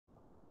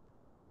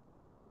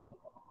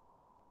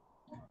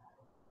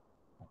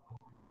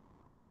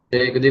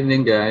Hey, good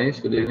evening,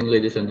 guys. Good evening,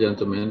 ladies and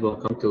gentlemen.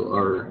 Welcome to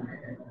our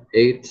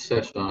eighth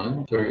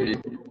session. Sorry,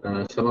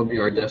 some of you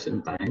are just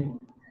in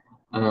time.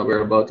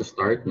 We're about to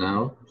start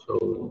now.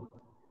 So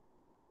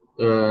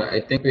I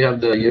think we have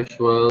the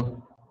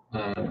usual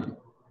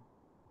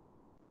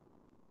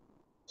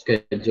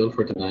schedule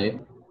for tonight.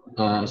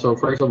 So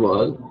first of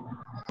all,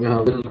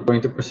 we're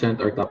going to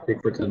present our topic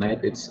for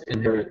tonight. It's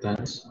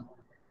inheritance.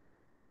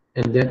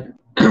 And then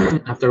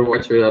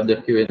afterwards, we'll have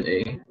the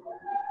Q&A.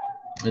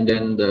 And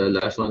then the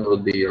last one will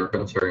be your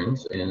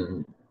concerns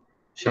and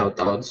shout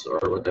outs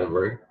or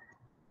whatever.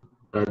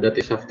 That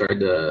is after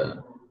the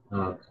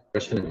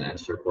question and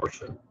answer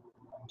portion.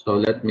 So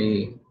let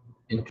me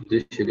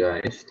introduce you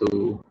guys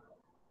to,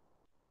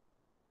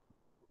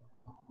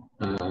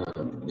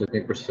 let me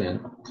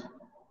present.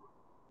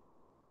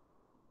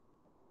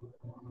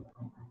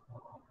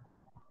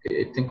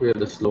 Okay, I think we have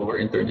the slower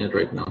internet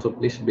right now, so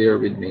please bear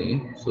with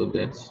me. So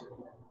that's,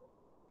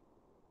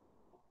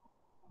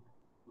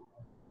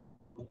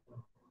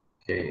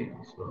 okay,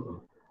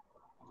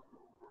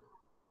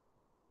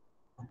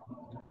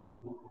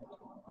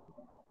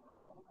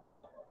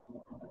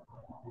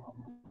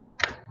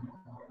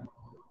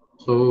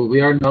 so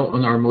we are now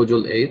on our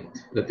module 8,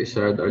 that is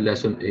our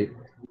lesson 8.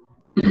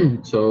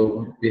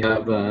 So we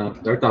have,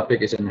 our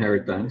topic is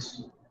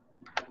inheritance.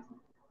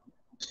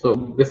 So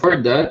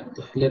before that,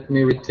 let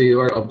me read to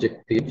you our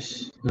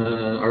objectives.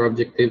 Our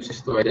objectives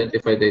is to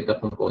identify data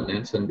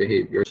components and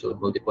behaviors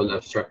of multiple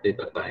abstract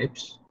data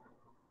types.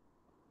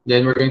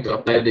 Then we're going to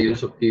apply the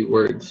use of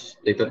keywords,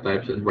 data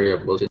types, and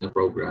variables in the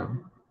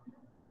program,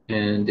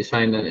 and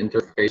design an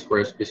interface for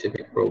a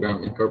specific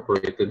program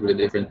incorporated with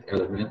different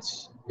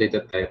elements,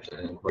 data types,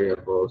 and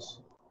variables.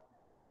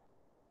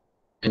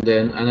 And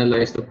then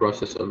analyze the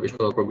process of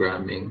visual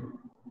programming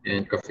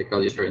and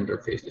graphical user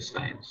interface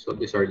design. So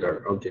these are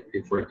our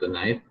objectives for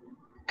tonight.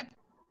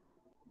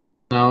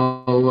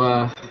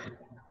 Now,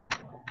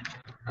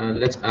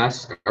 let's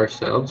ask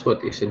ourselves,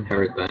 what is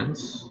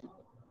inheritance?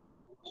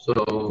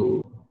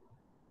 So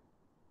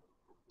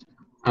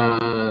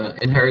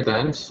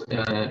inheritance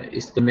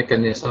is the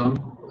mechanism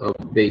of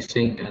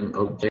basing an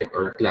object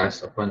or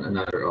class upon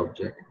another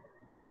object.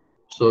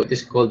 So it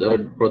is called a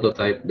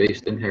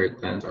prototype-based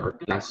inheritance or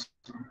class.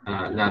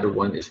 Another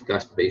one is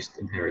class-based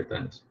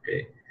inheritance.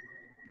 Okay.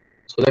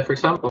 So like for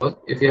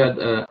example, if you had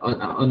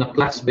on a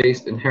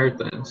class-based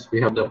inheritance, we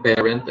have the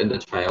parent and the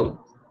child.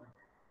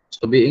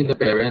 So being the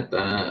parent,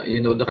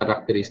 you know the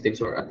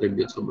characteristics or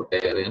attributes of a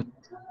parent.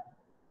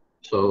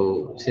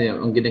 So,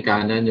 ang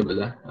ginikanan nyo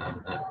bala.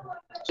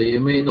 So you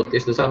may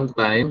notice that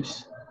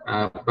sometimes,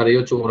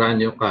 pareho tsura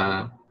nyo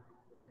ka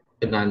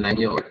nanay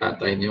nyo or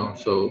tatay nyo.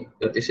 So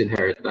that is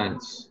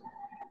inheritance.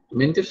 I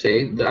mean to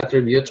say, the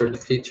attributes or the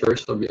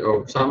features of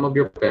some of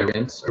your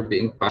parents are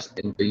being passed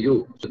into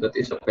you. So that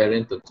is a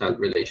parent-to-child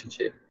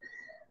relationship.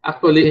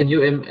 Actually, in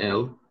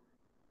UML,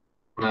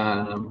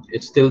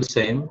 it's still the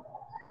same.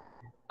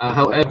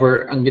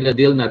 However, ang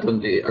gina-deal natin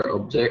are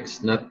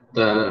objects, not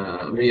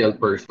real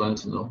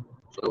persons, no?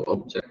 So,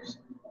 objects.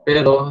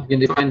 Pero,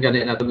 yung define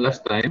ganit natin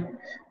last time,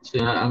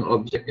 so ang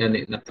object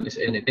ganit natin is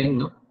anything,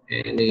 no?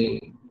 Any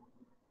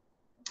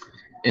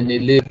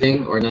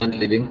living or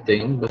non-living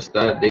thing,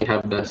 basta they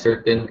have the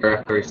certain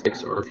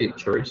characteristics or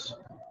features.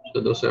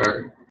 So, those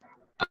are,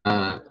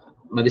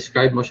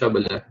 ma-describe mo siya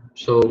bala.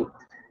 So,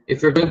 if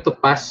you're going to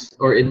pass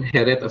or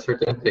inherit a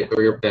certain trait to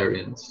your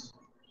parents,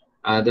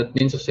 that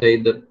means to say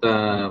that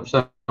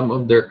some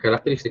of their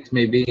characteristics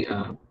may be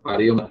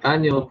pareho mata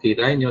nyo,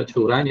 kilay nyo,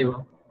 tsura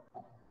nyo,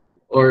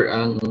 or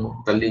ang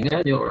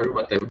talinga nyo, or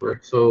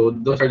whatever. So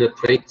those are the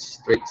traits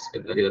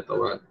kada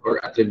ginatawag, or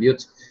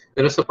attributes.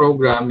 Pero sa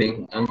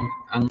programming, ang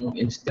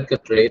instead ka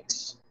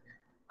traits,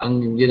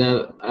 ang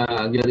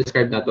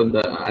gina-describe natin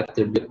the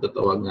attribute na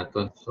tawag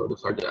natin. So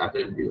those are the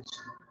attributes.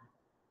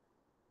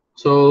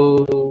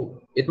 So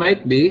it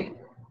might be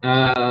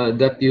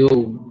that you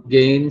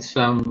gain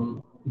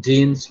some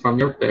genes from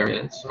your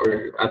parents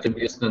or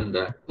attributes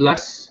nanda.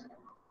 Plus,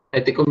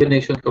 at the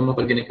combination ko mo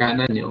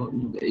ginikanan nyo,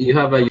 you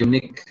have a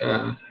unique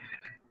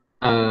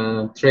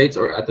traits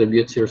or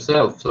attributes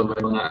yourself. So may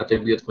mga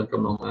attributes man ka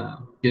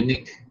mga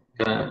unique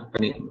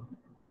kanino.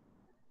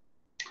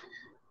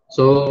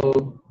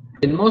 So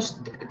in most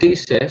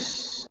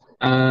cases,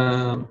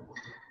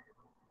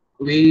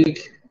 we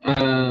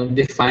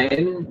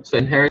define sa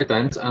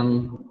inheritance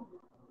ang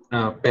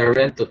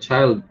parent to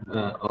child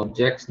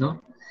objects, no?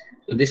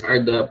 So these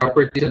are the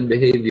properties and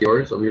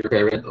behaviors of your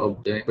parent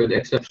object, with the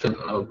exception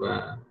of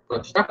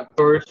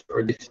constructors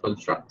or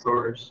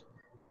disconstructors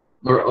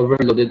or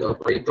overloaded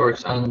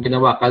operators. Ang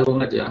ginawa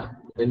ko nga dyan,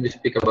 when we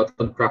speak about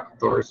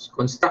constructors,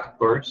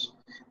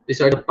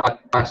 these are the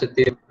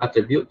positive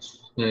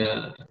attributes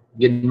na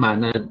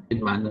ginmana,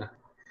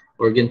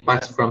 or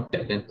ginpass from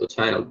parent to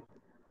child.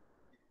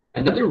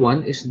 Another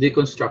one is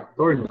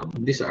deconstructor. No?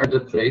 These are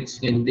the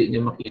traits na hindi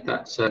nyo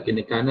makita sa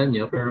ginikanan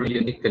nyo, pero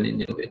unique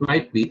kaninyo. It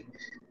might be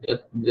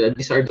that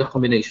these are the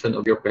combination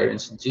of your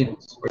parents'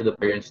 genes or the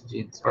parents'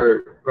 genes,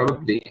 or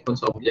probably kung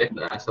sa object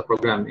sa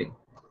programming.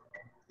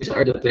 These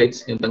are the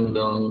traits ng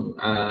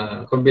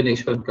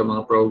combination ka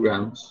mga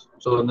programs.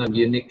 So,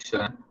 nag-unique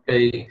siya.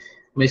 Kay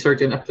may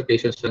certain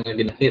applications siya nga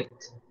ginahit.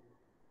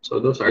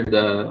 So, those are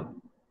the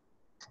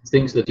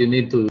things that you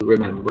need to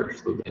remember,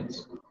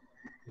 students.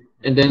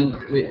 And then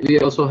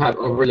we also have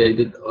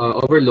overloaded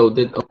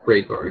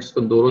operators.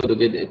 Kung duro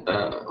dugid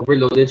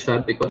overloaded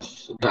siya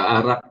because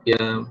gaarak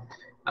yung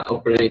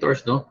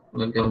operators, no?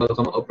 Nagkamalo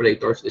ka mga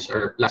operators, these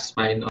are plus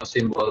minus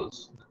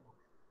symbols,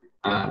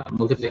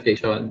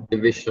 multiplication,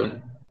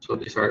 division. So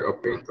these are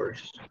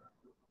operators.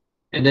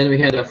 And then we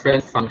had a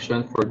friend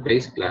function for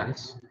base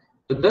class.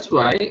 So that's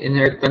why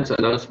inheritance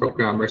allows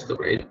programmers to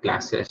create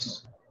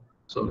classes.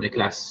 So may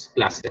classes.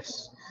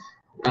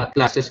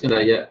 Classes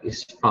kaya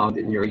is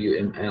found in your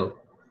UML.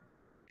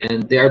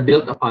 And they are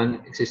built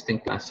upon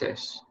existing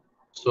classes.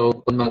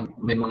 So kung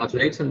may mga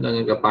traits na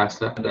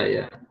nagapasa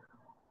kaya,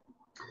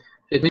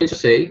 it means to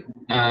say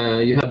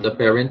you have the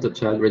parent to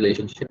child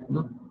relationship,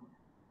 no?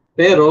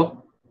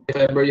 Pero if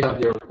ever you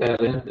have your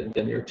parent and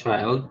then your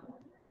child,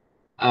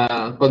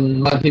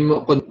 kung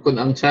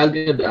ang child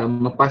niya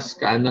mapas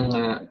ka ng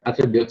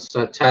attributes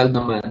sa child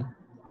naman,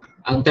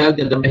 ang child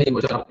niya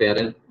mahimo siya ang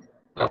parent.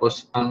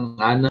 Tapos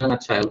ang nga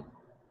child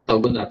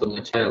tawgon nato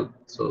nga child.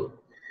 So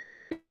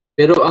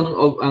pero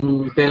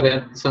ang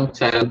parent sang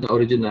child na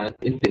original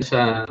hindi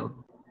siya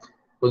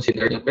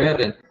consider nga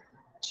parent.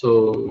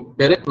 So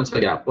parent man sa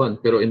yapon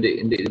pero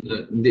hindi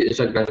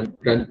siya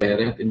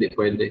grandparent, hindi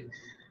pwede.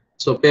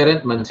 So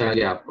parent man siya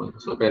yapon.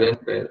 So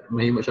parent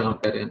mahimo siya ang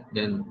parent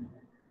then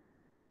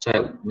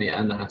child may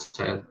ana nga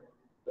child.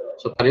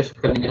 So pares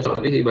kaniya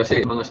sorry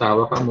base mga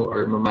asawa ka mo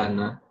or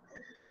mamana.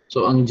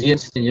 So ang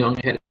genes ninyo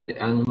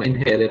ang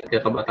ma-inherit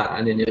kay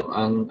kabataan ninyo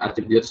ang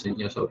attributes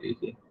ninyo sa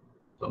origin.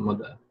 So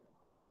moda.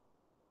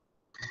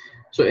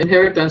 So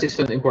inheritance is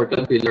an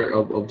important pillar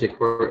of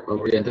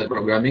object-oriented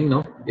programming,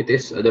 no? It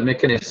is the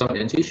mechanism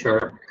in C#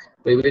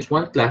 by which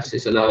one class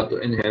is allowed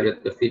to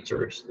inherit the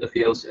features, the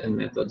fields, and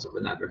methods of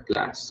another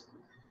class.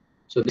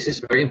 So this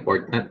is very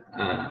important.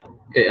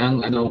 Kaya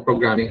ang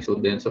programming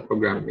students of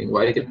programming,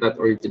 why get that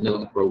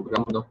original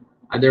program, no?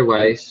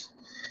 Otherwise,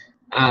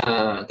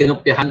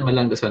 kinopyahan man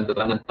lang dasan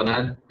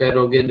tanan,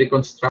 pero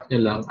gin-reconstruct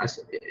nyo lang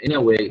as in a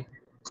way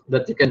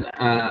that you can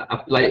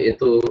apply it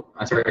to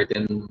a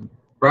certain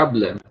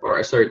problem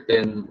or a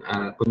certain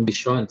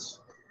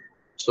conditions.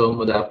 So,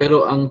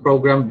 pero ang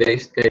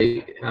program-based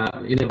kay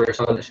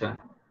universal na siya.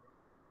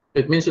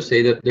 It means to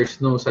say that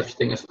there's no such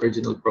thing as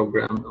original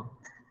program. No?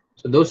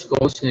 So, those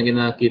codes na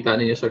ginakita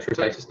ninyo sa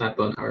exercises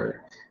natin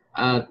are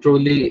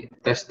truly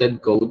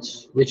tested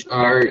codes which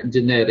are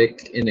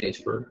generic in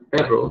nature.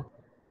 Pero,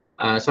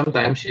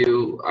 sometimes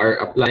you are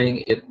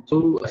applying it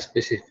to a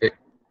specific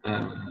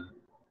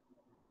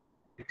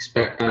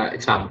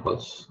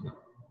examples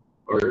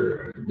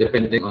or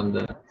depending on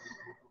the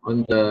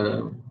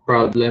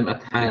problem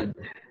at hand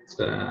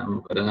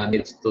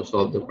needs to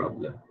solve the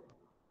problem.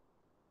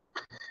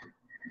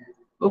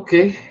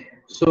 Okay,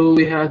 so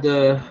we had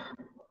the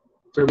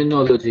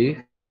terminology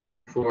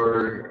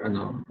for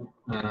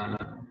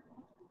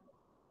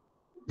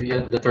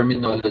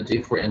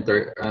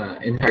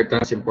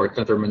inheritance.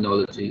 Important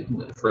terminology.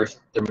 The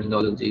first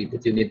terminology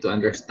that you need to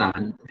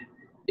understand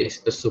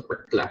is the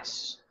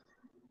superclass.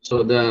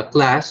 So the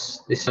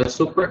class, this is a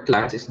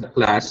superclass, is the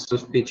class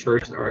whose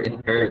features are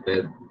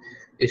inherited,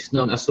 is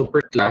known as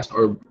superclass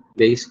or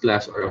base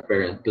class or a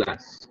parent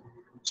class.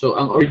 So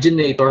ang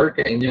originator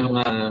kay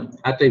inyong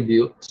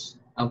attributes,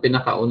 ang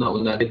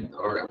pinakauna-una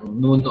or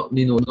ang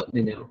ninunot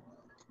ninyo,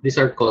 these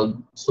are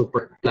called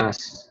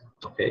superclass.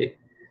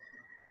 Okay.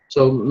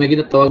 So may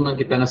ginatawag man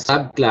kita na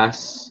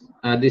subclass.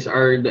 These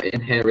are the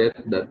inherit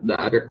that the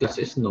other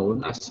class is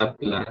known as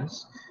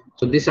subclass.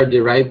 So these are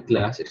derived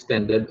class,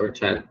 extended, or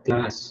child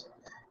class.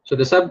 So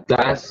the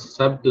subclass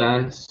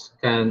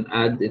can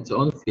add its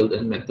own field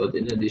and method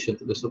in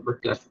addition to the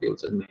superclass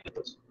fields and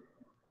methods.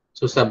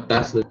 So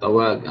subclass na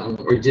tawag.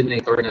 Ang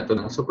originator na ito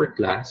ng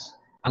superclass,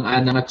 ang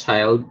ana nga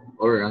child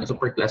or ang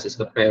superclass is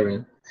the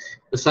parent.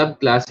 The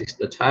subclass is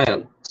the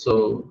child.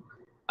 So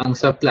ang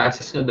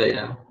subclasses na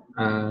daya,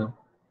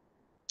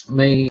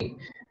 may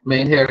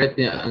inherit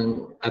niya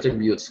ang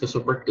attributes sa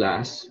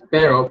superclass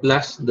pero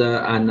plus the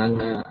anang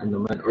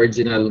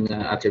original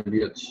nga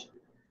attributes.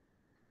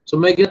 So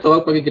may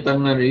ginatawag pagkikita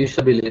nga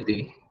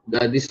reusability.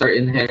 These are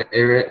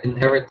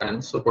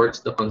inheritance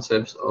supports the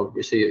concepts of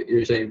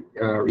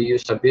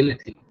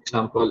reusability.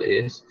 Example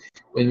is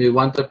when we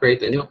want to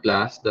create a new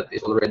class that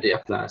is already a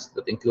class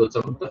that includes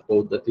some of the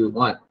code that we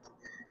want.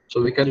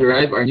 So we can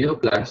derive our new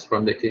class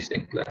from the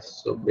existing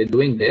class. So by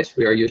doing this,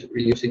 we are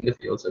reusing the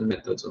fields and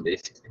methods of the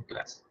existing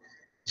class.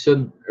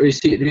 So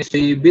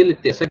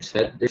reusability, as I've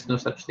said, there's no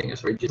such thing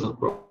as original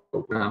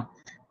program.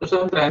 So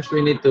sometimes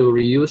we need to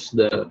reuse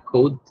the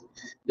code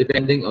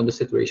depending on the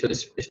situation,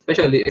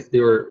 especially if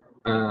the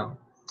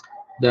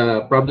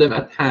problem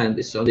at hand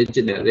is only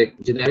generic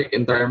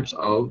in terms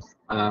of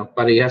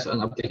parehas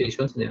ang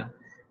applications niya,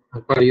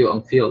 pareho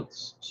ang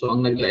fields. So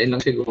ang naglain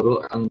lang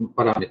siguro ang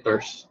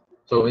parameters.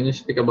 So when you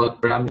speak about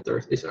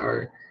parameters, these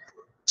are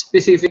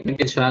specific na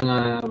siya nga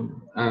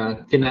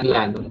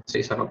kinahanglanon sa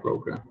isa ka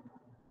program.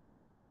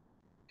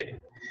 Okay.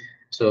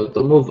 So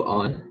to move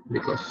on,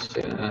 because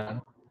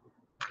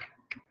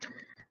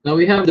now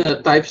we have the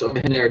types of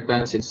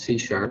inheritance in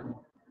C#.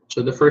 So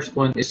the first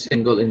one is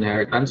single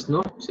inheritance, no?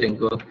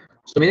 Single.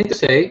 So meaning to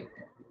say,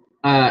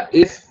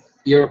 if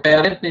your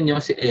parent ninyo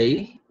si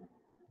A,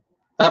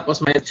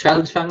 tapos may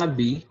child siya nga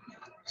B,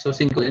 so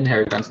single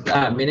inheritance.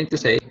 Meaning to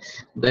say,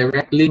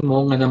 directly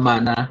mo nga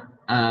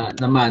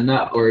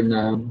namana or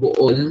na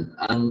buol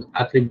ang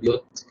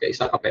attribute kay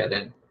isa ka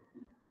parent.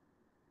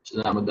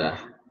 So namo da.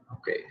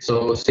 Okay.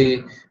 So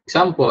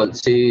example,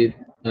 si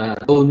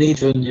Tony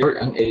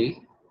Jr. ang A.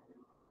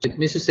 It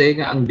means to say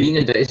nga ang B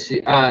nga is si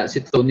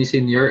Tony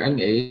Sr.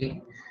 ang A.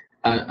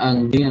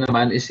 Ang B nga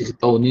naman is si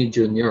Tony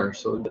Jr.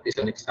 So that is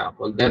an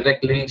example.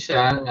 Directly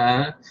siya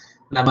nga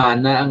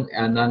namana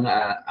ang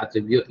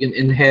attribute. Yung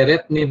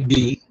inherit ni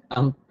B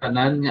ang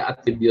tanan nga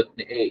attribute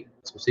ni A.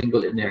 So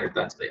single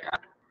inheritance na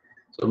yan.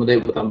 So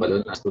muday butang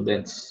balon na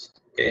students.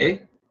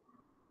 Okay?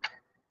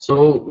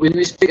 So when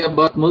we speak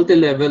about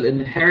multi-level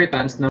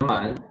inheritance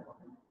naman,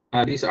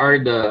 these are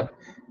the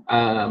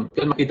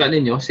kung makita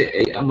ninyo si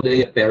A ang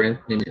muday yung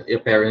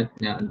parent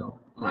niya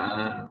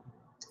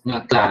nga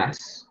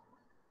class.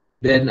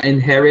 Then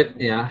inherit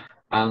niya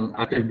ang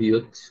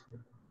attributes.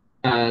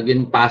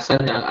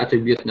 Ginpasa niya ang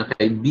attribute na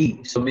kay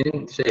B. So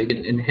meaning to say,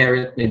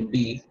 inherit ni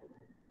B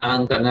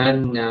ang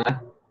tanan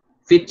nga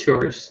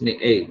features ni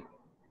A.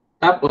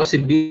 Tapos si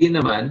B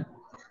naman,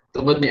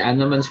 tungkol ni A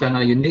naman siya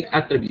nga unique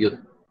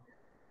attribute.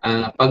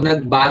 Pag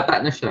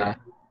nagbata na siya,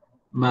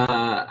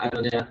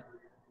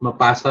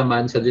 mapasa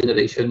man sa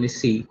generation ni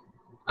C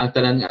ang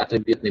tanan nga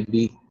attribute ni B.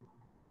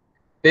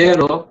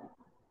 Pero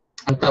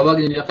ang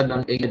tawag niya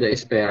kadang A nga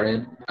is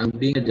parent, ang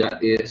B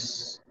nga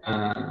is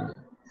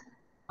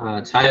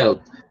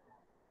child.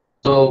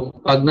 So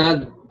pag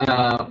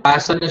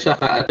nagpasa na siya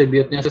ka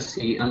attribute niya sa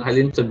C ang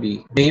halin sa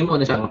B, name mo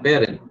na siya ang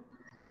parent.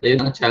 Ayun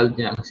ang child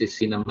niya ang si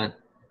C naman.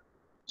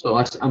 So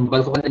as ang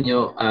balko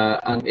ninyo,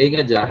 ang A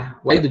nga dya,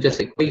 why do just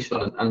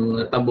equation? Ang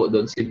natabo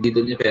doon, si B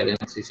doon yung parent,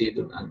 si C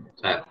doon ang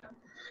child.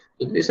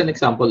 So this is an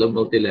example of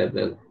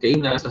multi-level. Kaya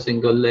na sa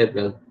single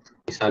level,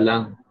 isa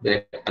lang,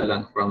 direct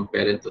lang from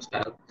parent to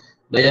child.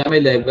 Daya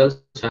may levels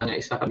siya nga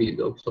isa ka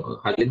bilog.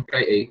 So halin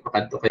kay A,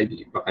 pakadto kay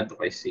B, pakadto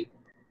kay C.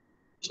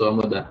 So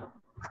mo da.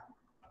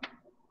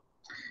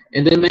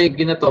 And then may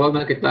ginatawag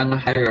na kita nga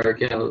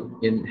hierarchical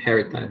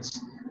inheritance.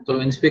 So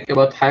when we speak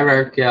about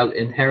hierarchical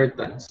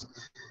inheritance,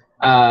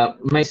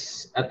 may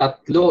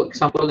tatlo,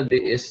 example na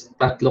is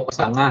tatlo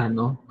kasanga,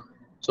 no?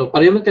 So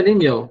pareho man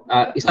kaninyo,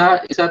 isa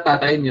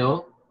tatay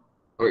nyo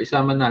or isa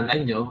man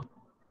nanay nyo,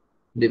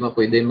 hindi mo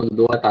pwede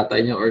magduwa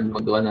tatay nyo or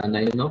magduwa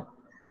nanay nyo, no?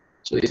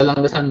 So isa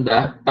lang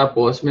nasanda,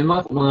 tapos may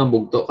mga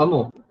bugto ka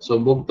mo. So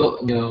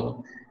bugto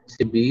nyo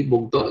si B,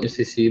 bugto nyo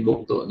si C,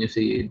 bugto nyo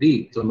si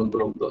D. So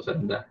magbugto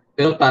sanda.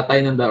 Pero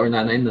tatay nanda or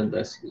nanay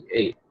nanda si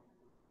A.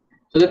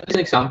 So that's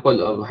an example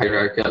of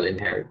hierarchical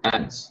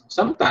inheritance.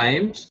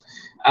 Sometimes,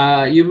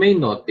 you may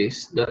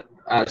notice that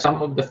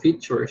some of the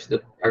features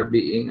that are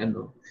being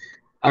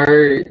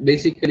are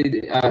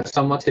basically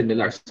somewhat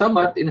similar.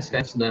 Somewhat in a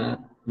sense na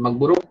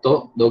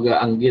magburukto,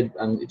 doga anggid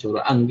ang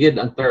itsura. Anggid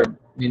ang term,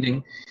 meaning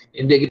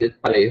hindi gid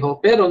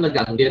pareho, pero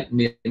nag-anggid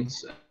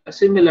means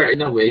similar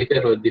in a way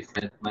pero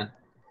different man.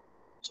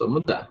 So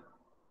muda.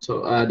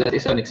 So that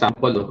is an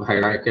example of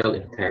hierarchical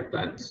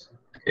inheritance.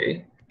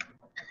 Okay.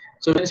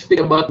 So when we speak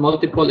about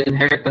multiple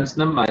inheritance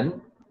naman,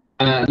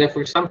 like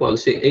for example,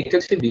 si A kag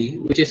si B,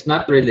 which is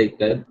not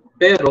related,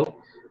 pero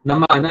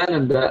namana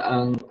nanda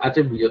ang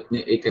attribute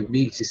ni A kag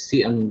B, si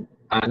C ang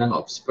anang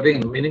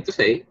offspring. Meaning to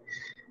say,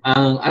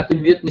 ang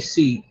attribute ni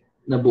C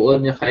nabuo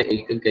niya kay A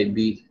kag kay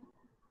B.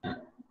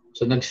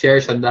 So nag-share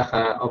sanda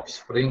ka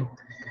offspring.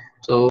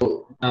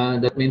 So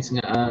that means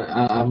nga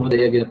amo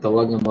daya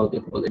ginatawag nga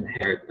multiple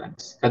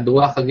inheritance.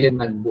 Kadua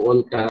kagin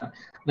nagbuol ka,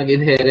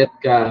 nag-inherit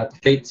ka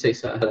trait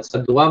sa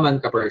duwa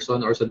man ka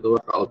person or sa duwa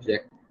ka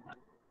object.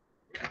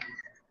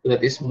 So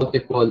that is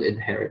multiple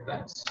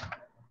inheritance.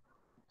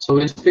 So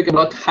when we speak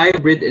about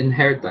hybrid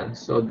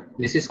inheritance, so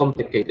this is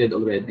complicated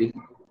already.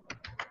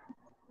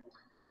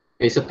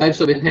 Okay, so types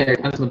of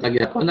inheritance,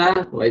 matagya ko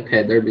na, white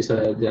header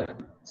bisa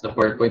sa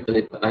PowerPoint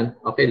talipatan.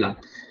 Okay lang.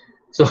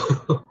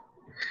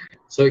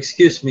 So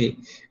excuse me.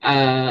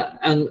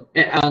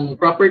 Ang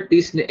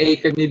properties ni A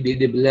kag ni B,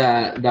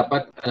 dibla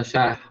dapat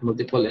siya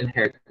multiple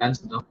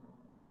inheritance, no?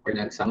 Or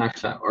nagsanga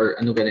siya or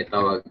ano ganito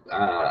tawag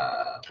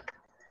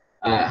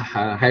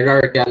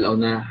hierarchical o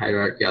na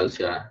hierarchical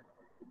siya.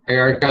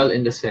 Hierarchical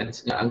in the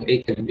sense nga ang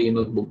A kag B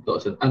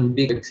magbugto, so ang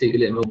B kag C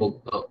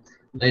magbugto,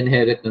 na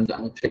inherit nanda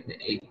ang trait ni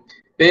A.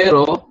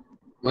 Pero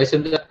why sa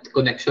that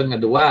connection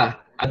nga duwa?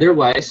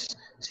 Otherwise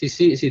si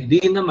D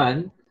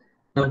naman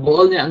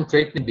nabuol niya ang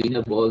trait ni B,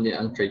 nabuol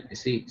niya ang trait ni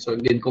C. So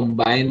again,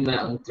 combine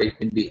na ang trait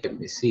ni B and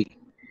ni C.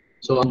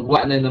 So ang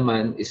buwa na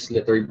naman is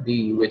letter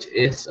D, which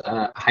is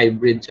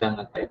hybrid siya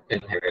nga type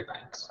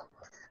inheritance.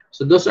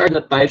 So those are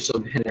the types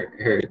of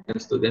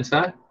inheritance, students,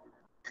 ha?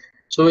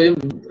 So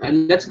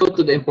let's go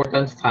to the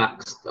important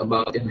facts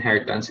about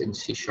inheritance in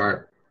C#.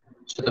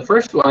 So the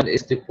first one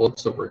is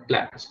default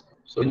superclass.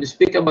 So when you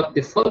speak about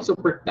default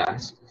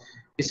superclass,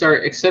 these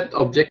are except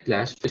object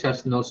class, which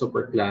has no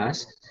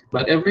superclass,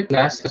 but every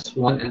class has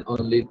one and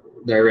only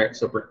direct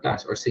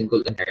superclass or single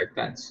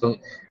inheritance. So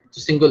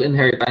single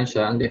inheritance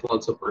siya ang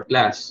default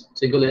superclass.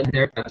 Single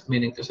inheritance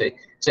meaning to say,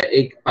 sa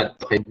A pad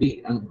to kay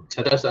B.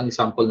 Sa ang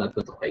example na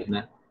to kay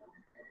na.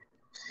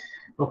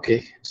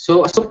 Okay,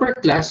 so a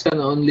superclass can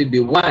only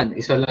be one.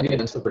 Isa lang yun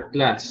ang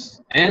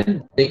superclass.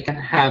 And they can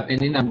have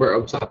any number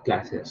of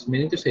subclasses.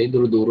 Meaning to say,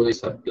 duro-duro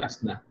is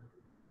subclass na.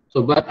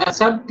 So, but a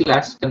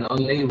subclass can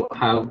only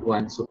have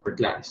one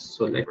superclass.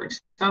 So, like for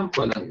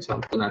example, ang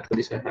example natin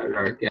is a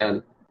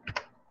hierarchical.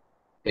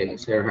 Okay,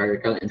 so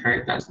hierarchical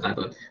inheritance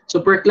natin.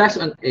 Superclass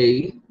on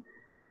A,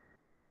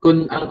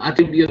 kung ang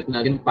attribute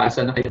na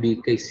ginpasa na kay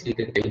B, kay C,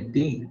 kay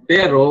D.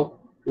 Pero,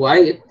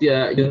 why it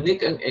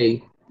unique ang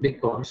A?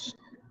 Because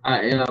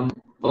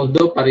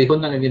although pareho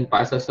na naging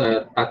pasa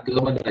sa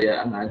tatlo madaya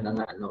ang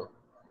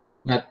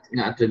nga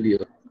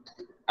attribute,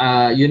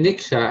 unique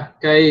siya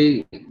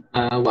kay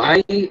why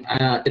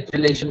it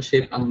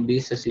relationship ang B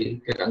sa C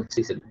kag ang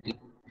C sa D.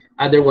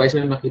 Otherwise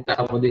may makita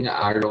ka mo din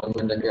nga arrow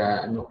nga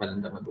naga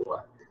kanang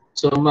magawa.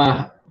 So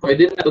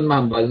pwede naton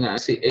mahambal nga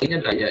si A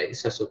nga daya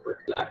is a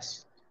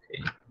superclass.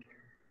 Okay.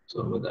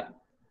 So that.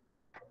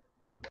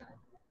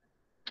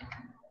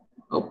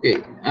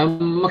 Okay.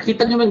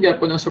 Makita nyo man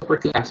gyapon ang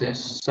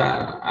superclasses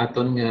sa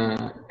aton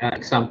nga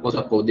example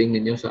sa coding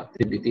ninyo sa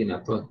activity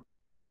naton.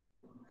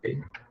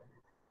 Okay.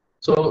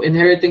 So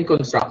inheriting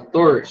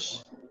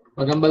constructors.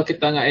 Magambal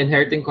kita nga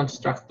inheriting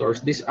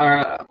constructors. These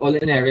are all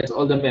inherits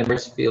all the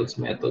members, fields,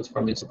 methods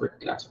from its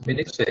superclass.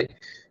 Meaning to say,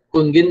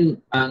 kung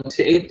ang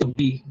si A to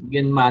B,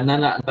 ginmana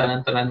na ang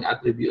tanan-tanan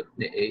nga attribute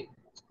ni A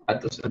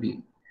ato sa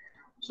B.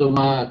 So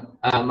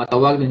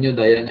matawag ninyo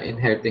daya nga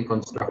inheriting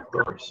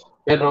constructors.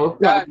 Pero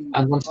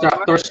ang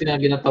constructors na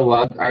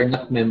ginatawag are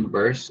not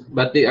members,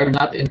 but they are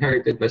not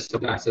inherited by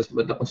subclasses,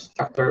 but the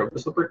constructor of the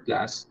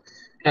superclass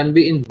can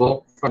be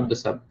invoked from the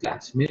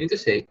subclass. Meaning to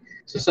say,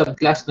 sa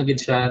subclass na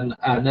gid siya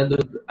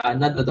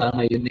nadada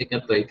nga unique na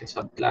trait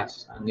sa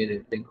subclass ang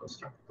inheriting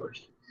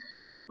constructors.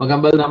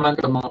 Magambal naman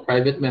sa mga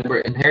private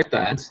member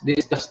inheritance,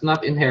 this does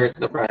not inherit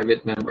the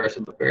private members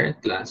of the parent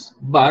class,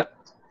 but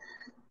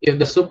if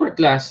the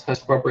superclass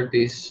has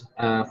properties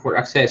for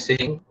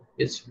accessing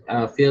its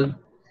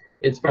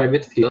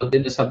private field,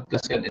 then the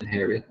subclass can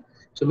inherit.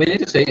 So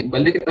meaning to say,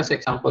 balik kita sa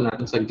example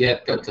natin sa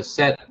get kag sa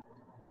set.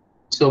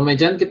 So may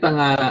dyan kita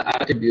nga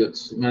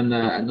attributes nga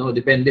na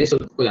depende sa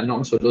kung ano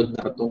ang sulod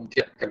na itong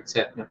get kag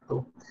set na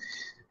to.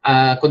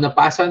 Kung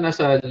napasa na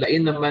sa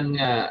lain naman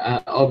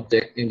nga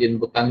object yung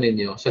ginbutang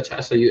ninyo, such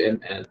as sa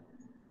UML,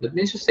 that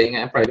means to say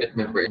nga private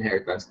member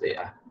inheritance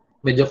daya.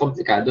 Medyo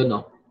komplikado,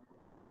 no?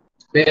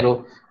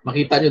 Pero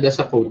makita nyo da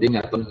sa coding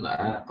natin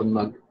kung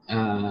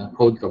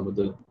mag-code ka mo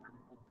doon.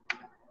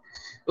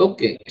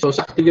 Okay, so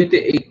sa activity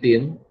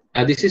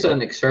 18, this is an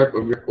excerpt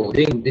of your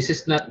coding. This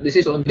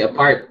is only a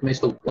part. May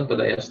punto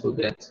daya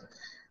students.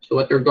 So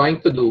what you're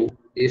going to do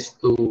is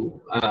to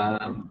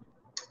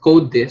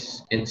code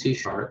this in C#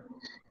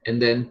 and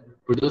then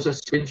produce a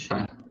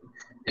screenshot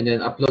and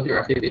then upload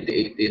your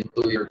activity 18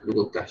 to your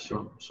Google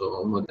Classroom.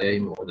 So moday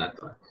mo na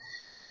to.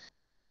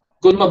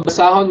 Kung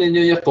mabasahon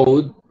ninyo yung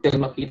code, kaya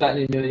makita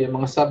ninyo yung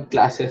mga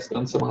subclasses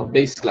sa mga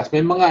base class.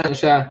 May mga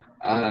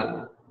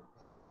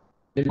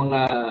may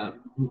mga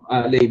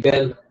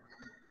label.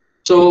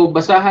 So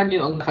basahan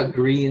niyo ang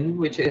naka-green,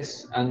 which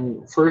is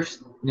ang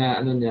first na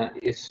niya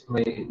is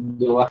may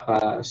duwa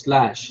ka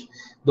slash.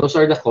 Those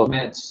are the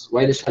comments.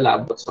 Why siya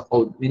labot sa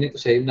code? Meaning to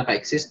say,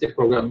 naka-exist yung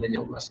program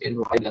ninyo mas in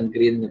while ang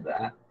green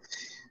na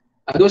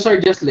those are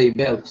just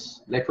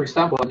labels. Like for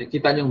example,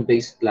 nakita niyo yung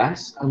base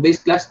class. Ang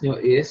base class niyo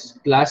is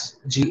class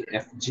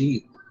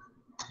GFG.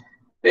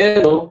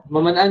 Pero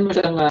mamanaan mo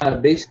siya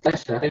ng base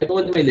class siya. Kaya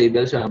kung may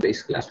label siya ang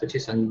base class, which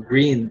is ang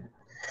green.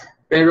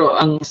 Pero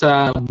ang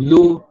sa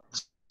blue,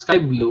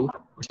 sky blue,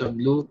 or sa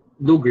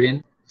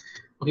blue-green,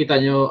 makita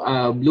nyo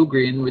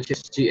blue-green, which is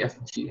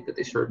GFG, that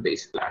is your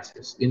base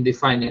classes.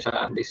 In-define niya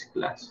siya ang base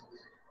class.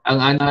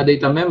 Ang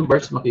data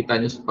members, makita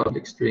nyo sa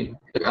public string.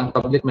 Ang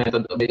public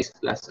method of base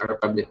class are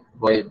public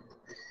void.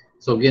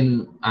 So,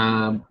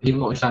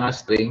 himo siya nga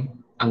string,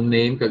 ang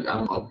name, kag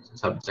ang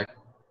subject.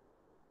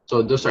 So,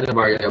 those are the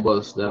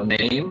variables, the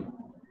name,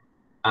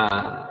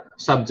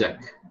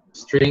 subject.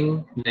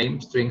 String,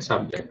 name, string,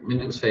 subject.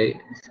 Meaning to say,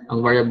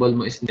 ang variable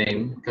mo is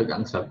name, kag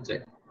ang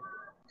subject.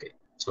 Okay.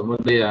 So,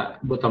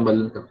 butang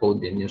balon ka code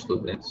din yung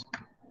students.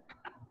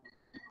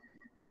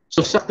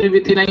 So, sa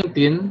activity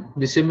 19,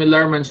 the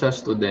similar man sa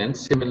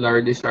students.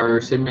 These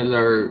are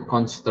similar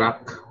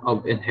construct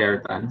of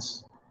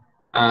inheritance.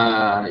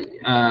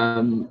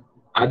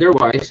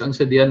 Otherwise, ang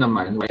sadya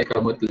naman, why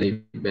kamot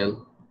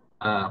label.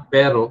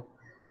 Pero,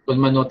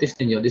 kung manotice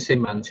niyo the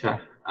same man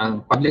siya.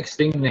 Ang public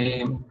string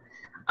name,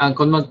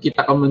 kung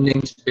magkita ka mo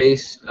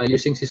namespace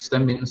using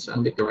system means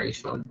ang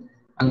declaration.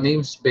 Ang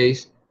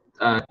namespace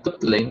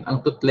tutling.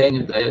 Ang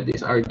tutling yung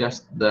these are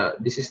just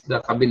this is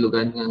the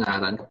kabilugan ng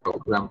ngaran ng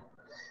program.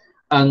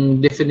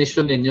 Ang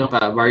definition ninyo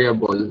ka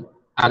variable,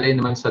 alay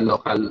naman sa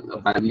local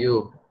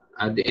value.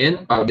 At the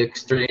end, public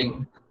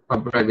string,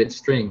 private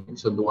string.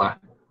 So, dua.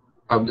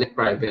 Public,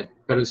 private.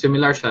 Pero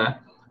similar siya,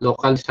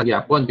 local sa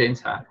Japon, kaya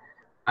sa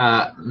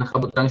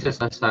nakabutang siya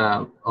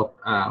sa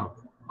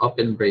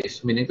open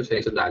brace, meaning to say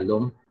sa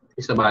dalom,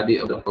 is the body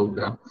of the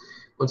program.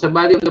 Kung sa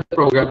body of the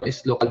program is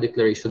local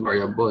declaration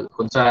variable.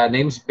 Kung sa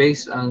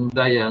namespace ang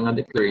daya nga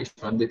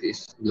declaration, that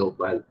is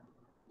global.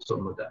 So,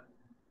 mo that.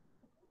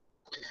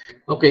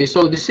 Okay,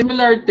 so the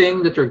similar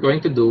thing that you're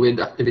going to do with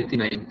activity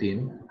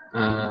 19,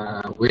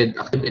 with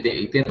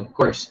activity 18, of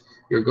course,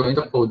 you're going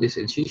to code this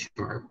in C#.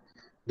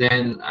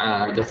 Then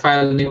the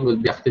file name will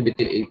be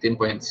activity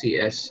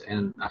 18.cs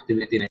and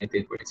activity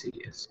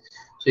 19.cs.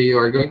 So you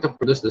are going to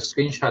produce the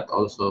screenshot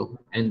also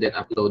and then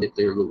upload it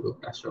to your Google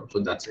Classroom.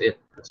 So that's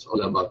it. That's all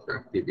about your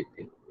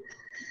activity.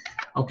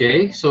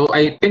 Okay, so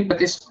I think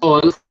that is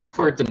all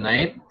for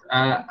tonight.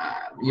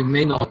 You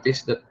may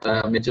notice that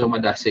medyo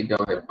madasig daw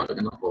pag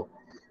ano ko.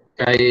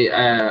 Kay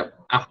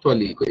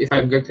actually, if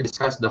I'm going to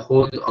discuss the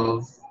whole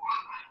of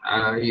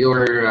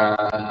your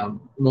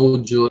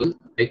module,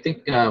 I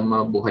think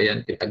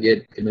mabuhayan kita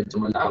gid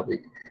medyo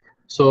malawig.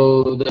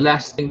 So the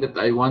last thing that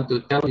I want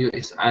to tell you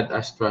is Ad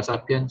Astra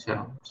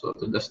Sapientia, so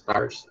to the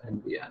stars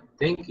and beyond.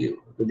 Thank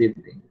you. Good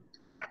evening.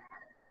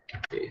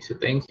 Okay, so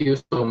thank you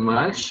so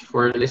much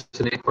for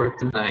listening for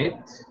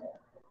tonight.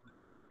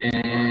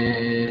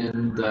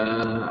 And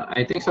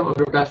I think some of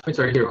your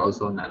classmates are here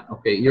also now.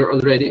 Okay, you're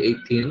already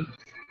 18.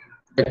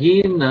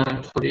 Again,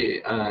 sorry,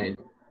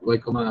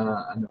 wag ko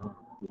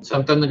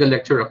sometimes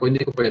nag-lecture ako,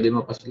 hindi ko pwede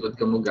mapasulod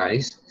ka mo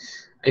guys.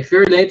 If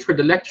you're late for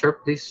the lecture,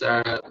 please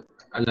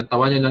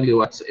tawan nyo lang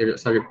liwat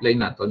sa replay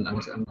natin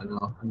ang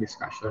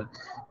discussion.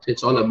 So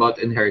it's all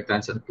about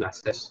inheritance and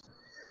classes.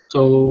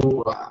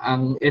 So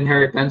ang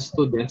inheritance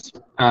students,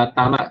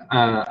 tama,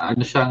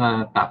 ano siya nga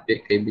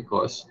topic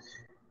because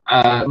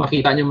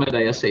makita nyo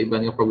madaya sa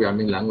ibang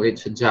programming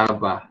language, sa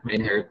Java,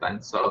 may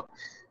inheritance. So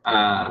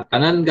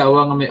tanan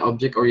gawa nga may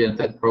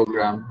object-oriented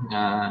program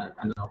nga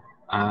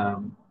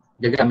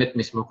gagamit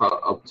mismo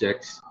ka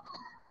objects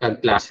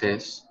kag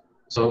classes.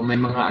 So may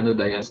mga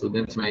daya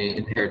students may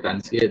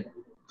inheritance yun.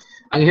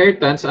 Ang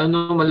inheritance man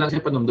lang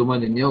siya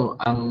panumduman ninyo.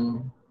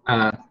 Ang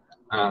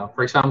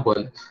for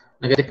example,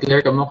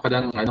 nag-declare ka mo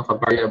kadang ka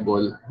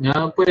variable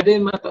nga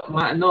pwede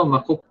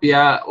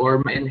makopya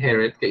or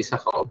ma-inherit ka isa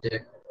ka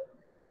object.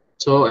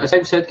 So as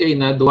I've said kay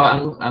na duwa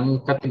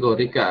ang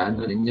category ka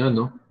ninyo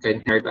no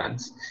kay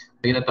inheritance.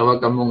 May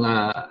natawag ka mo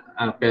nga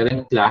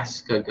parent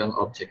class kag ang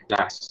object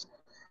class.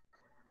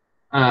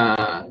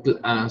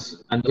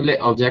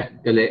 Object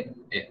gali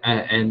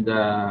and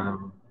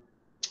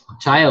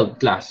child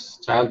class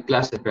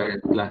and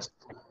parent class.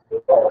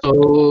 So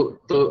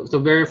to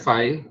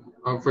verify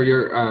for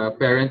your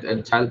parent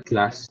and child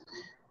class,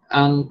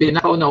 ang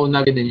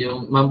pinakauna-una gid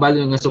ninyo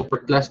mambalo nga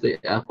superclass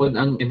kung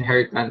ang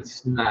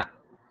inheritance na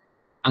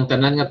ang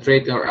tanan nga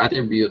trait or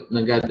attribute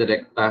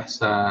nagadirekta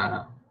sa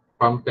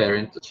from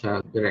parent to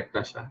child, direkta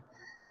siya.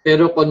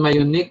 Pero kung may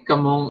unique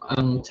kamong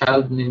ang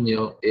child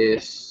ninyo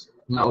is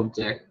nga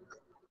object,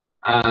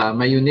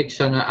 may unique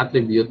siya nga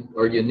attribute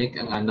or unique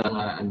ang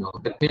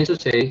that means to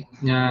say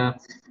nga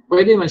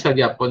pwede man siya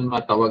gyapon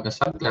matawag nga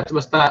subclass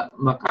basta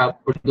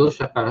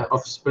maka-produce siya ka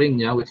offspring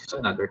niya which is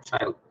another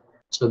child.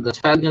 So the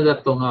child nga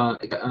dato nga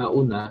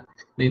una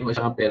may mo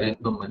siya nga parent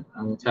naman,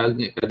 ang child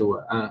nga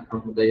ikaduwa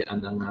ang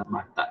dayaan ng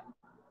mata.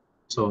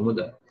 So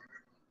muda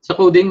sa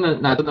coding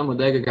nato na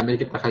muda gagamit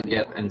kita ka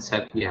get and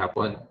set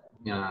gihapon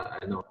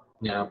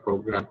nga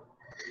program.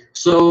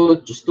 So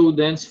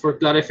students, for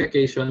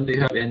clarification, do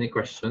you have any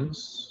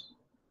questions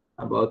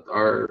about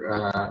our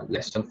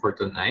lesson for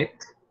tonight?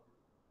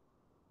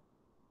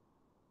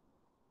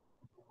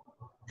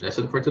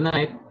 Lesson for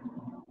tonight.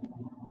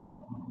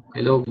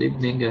 Hello, good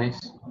evening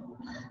guys.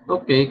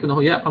 Okay, kung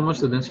nahuya ka mo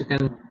students, you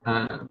can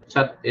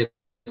chat it.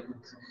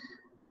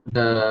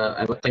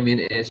 What I mean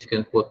is you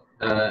can put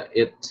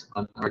it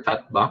on our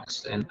chat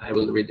box and I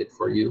will read it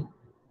for you.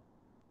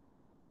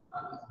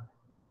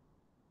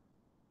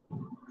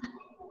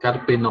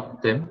 Carpe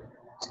noctem,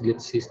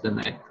 let's seize the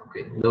night.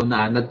 Okay, daw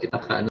naanad kita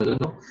ka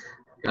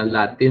ka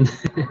Latin.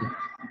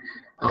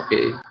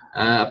 Okay,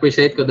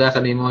 appreciate ko da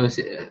kanimo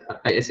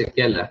kay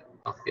Ezekiel.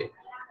 Okay,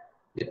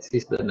 let's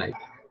seize the night.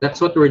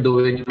 That's what we're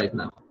doing right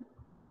now.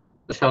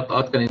 So shout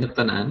out kanino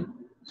tanan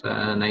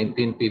sa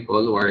 19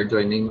 people who are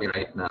joining me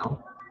right now.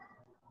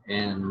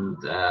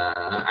 And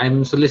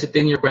I'm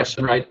soliciting your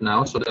question right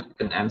now so that you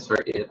can answer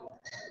it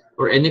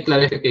or any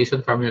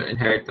clarification from your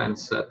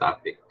inheritance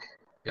topic,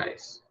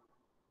 guys.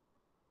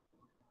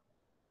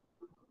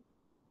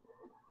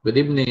 Good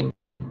evening.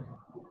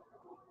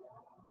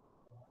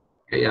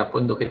 Kaya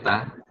pundo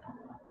kita.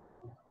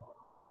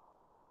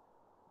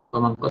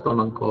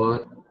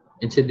 Pamangkot.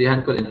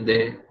 Insindihan ko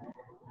hindi.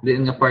 Hindi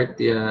nga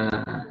part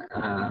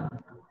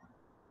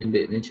hindi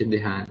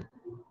insindihan.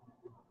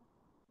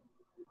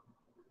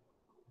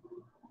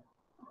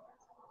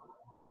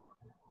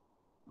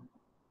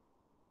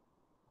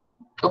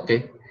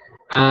 Okay.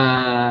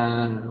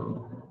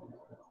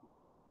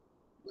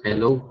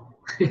 Hello.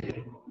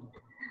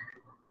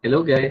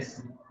 Hello, guys.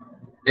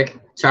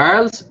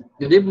 Charles.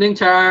 Good evening,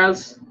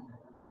 Charles.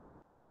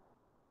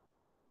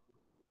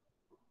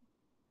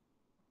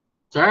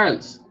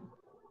 Charles.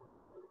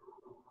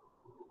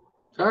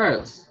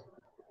 Charles.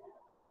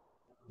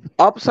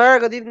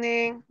 Sir. Good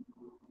evening.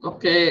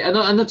 Okay.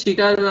 Ano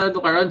chika ano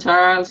karon,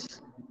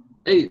 Charles?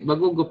 Ay,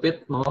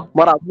 magugupit mo.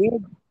 Marami.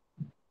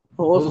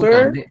 Oo, Oo,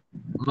 sir. gani.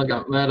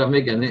 Marami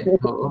gani.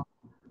 Oo.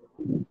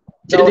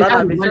 Naura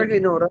Intindihan namin, naman. sir.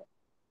 Ginura.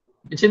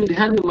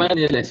 Intindihan naman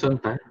yung lesson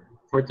ta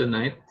for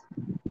tonight.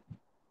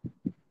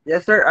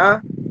 Yes, sir.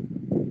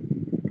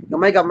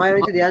 Gamay-gamay.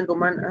 May sidihan ko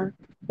man.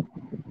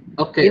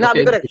 Okay,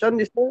 Hinabi okay. correction,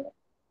 di sir.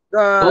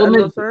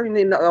 Oo, Sir?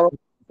 Hindi na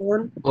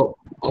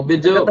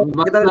medyo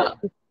kita,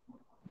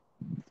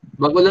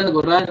 bago lang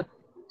naguran.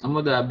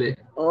 Amo dabi.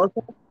 oo,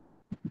 sir.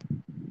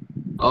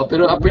 Oh,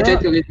 pero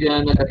appreciate ko ulit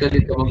yan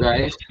nag-attend mo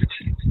guys.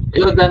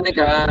 Hello,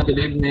 Danica.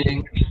 Good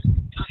evening.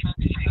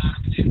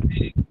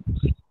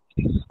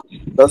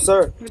 Hello,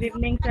 sir. Good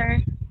evening, sir.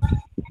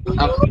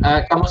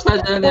 Kamusta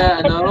dyan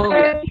ano?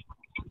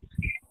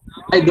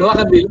 Ay, duwa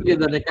ka bilog yun,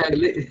 Danica.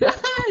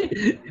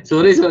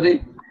 Sorry.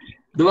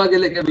 Duwa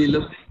gali ka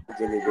bilog.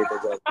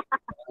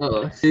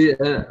 Oo,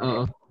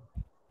 oo.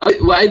 Ay,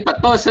 why pa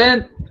to,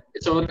 Sen?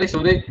 Sorry.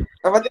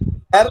 Kapatid,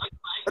 sir.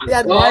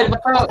 Kapatid mo. Why pa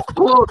to?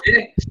 Oo,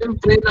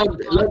 siyempre, loud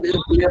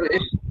and clear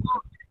eh.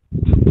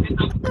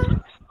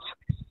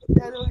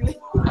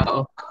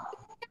 Oo.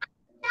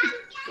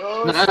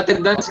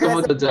 Naka-attendance ka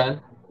mo dyan?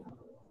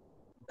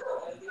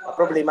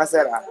 Problema,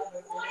 sir.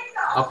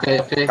 Okay.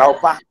 Ikaw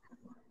pa.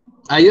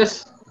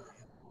 Ayos.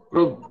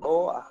 Oo.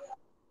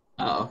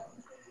 Oo.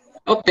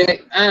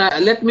 Okay,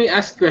 let me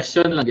ask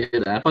question lang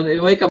yun. Kung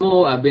iway ka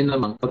mo, abin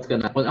na mangkot ka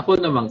na. Kung ako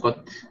na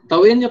mangkot,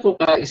 tawin niyo ko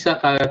ka isa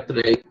ka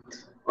trait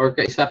or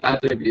ka isa ka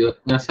attribute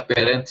na sa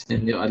parents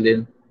ninyo,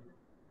 alin?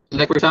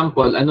 Like for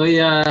example, ano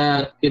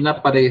yung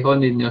kinapareho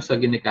ninyo sa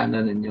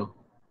ginikanan ninyo?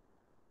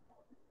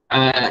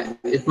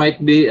 It might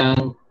be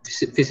ang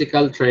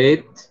physical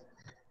trait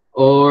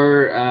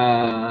or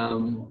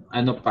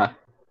ano pa.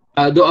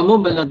 Doon mo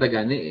ba lang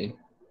dagani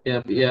eh?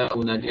 Iya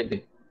una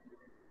gid eh.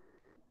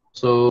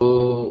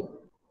 So,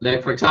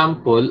 like for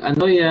example,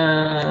 ano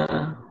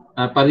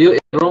pareho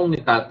irong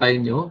ni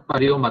tatay nyo,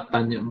 pareho mata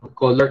nyo,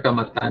 color ka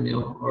mata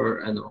nyo,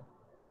 or ano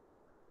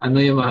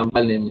yung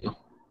mahambal ninyo?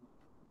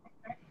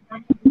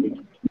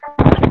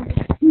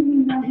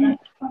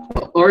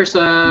 Or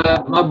sa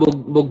mga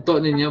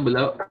bugto ninyo,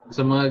 bala,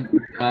 sa mga,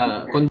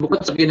 kung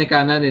bukod sa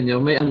kinikanan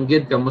ninyo, may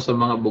anggid ka mo sa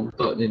mga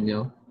bugto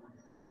ninyo.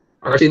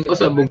 Or sino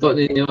sa bugto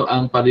ninyo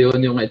ang pareho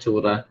nyo nga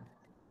itsura?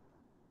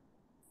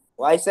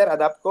 Why, sir?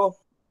 Adapt ko.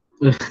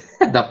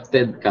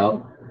 Adopted ka?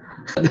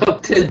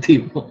 Adopted,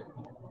 di mo.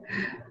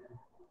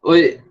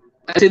 Uy,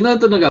 sino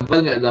ito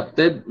nag-appal nga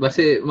adopted?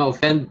 Basi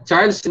ma-offend.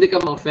 Charles, hindi ka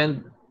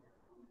ma-offend.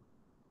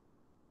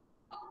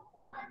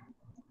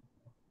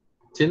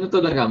 Sino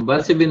ito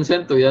nag-ambal? Si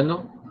Vincent to yan,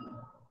 no?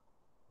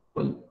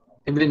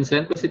 Si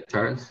Vincent o si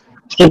Charles?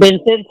 Si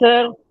Vincent,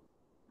 sir.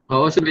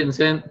 Oo, si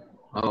Vincent.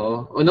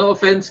 Oo. No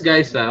offense,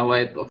 guys,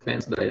 white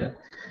offense na yan.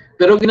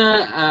 Pero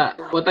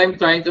what I'm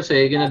trying to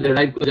say,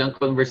 gina-derive ko yung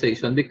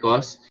conversation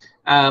because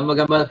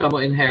magambal ka mo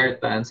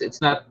inheritance.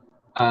 It's not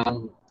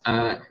ang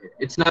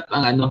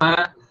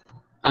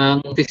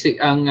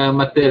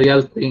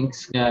material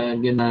things nga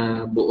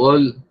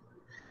ginabuol.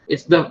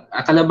 It's the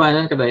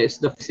kalabanan kada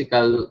is the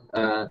physical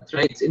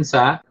traits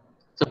sa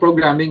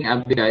programming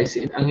guys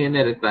ang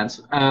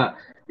inheritance.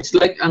 It's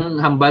like ang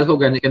hambal ko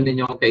gani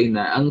ninyo kay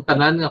na ang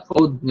tanan nga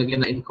code nga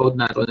gina-encode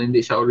naton hindi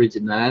siya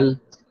original.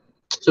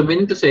 So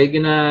meaning to say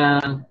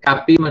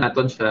gina-copy man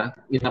naton siya,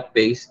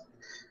 gina-paste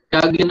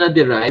kag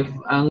gina-derive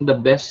ang the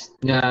best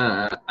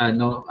nga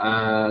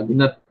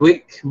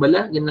gina-tweak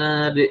bala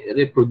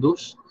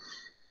gina-reproduce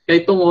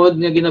kay tungod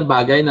nga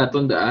ginabagay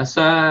naton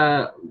sa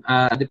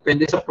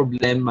depende sa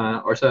problema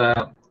or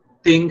sa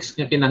things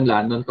nga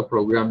kinanglanon ka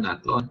program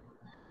naton.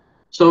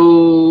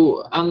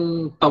 So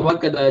ang tawag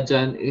kada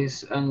dyan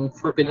is ang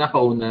for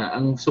pinakauna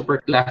ang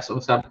superclass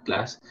o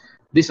subclass.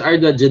 These are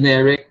the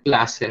generic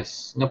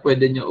classes nga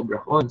pwede nyo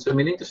obrahon. So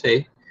meaning to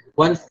say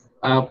one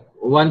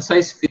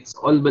size fits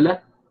all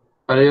bala.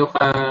 Pareho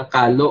ka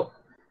kalo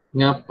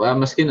nga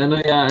maskin ano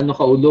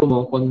ka ulo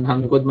mo kung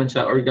hanggod man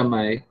siya or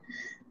gamay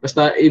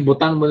basta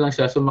ibutang mo lang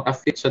siya so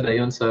maka-fit siya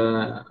dayon sa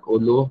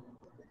ulo.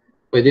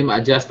 Pwede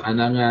ma-adjust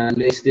anang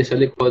lace di sa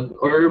likod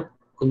or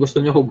kung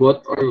gusto niyo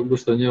hugot or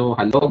gusto niyo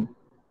halog.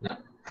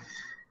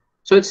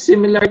 So it's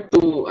similar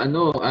to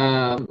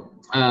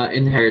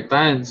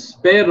inheritance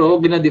pero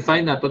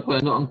gina-define natin kung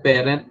ano ang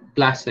parent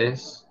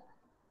classes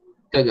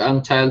kag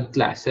ang child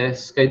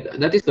classes. Kay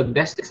that is the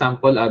best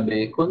example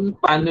abe kung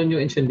paano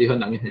nyo insundihon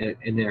ang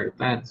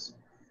inheritance.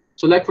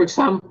 So like for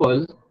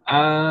example,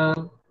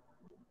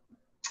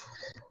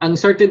 ang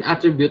certain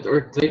attribute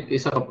or trait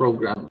isa ka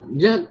program.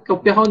 Diyan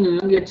kopyahon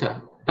niyo lang yan siya.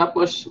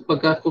 Tapos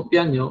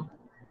pagka-kopya nyo,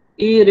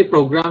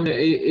 i-reprogram nyo,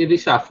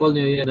 i-reshuffle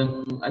nyo yan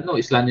ng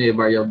islan nyo yung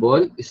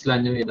variable,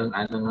 islan nyo yan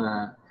ng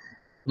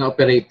nga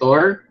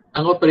operator.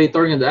 Ang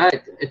operator nga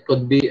it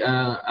could be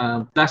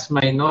plus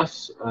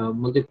minus,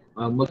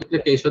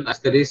 multiplication,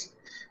 asterisk,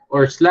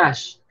 or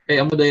slash.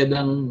 Kaya mo dayad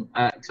ang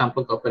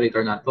example ka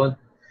operator naton.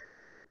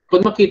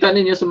 Kung makita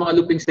ninyo sa mga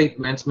looping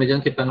statements, may dyan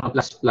kita nga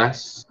plus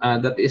plus,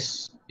 that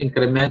is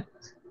increment.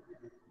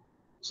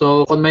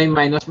 So kung may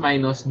minus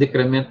minus,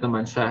 decrement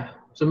naman siya.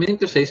 So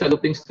meaning to say, sa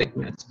looping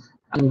statements,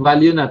 ang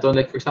value nato,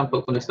 like for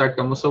example, kung nag-start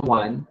ka mo sa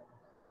 1,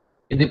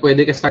 hindi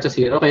pwede ka start sa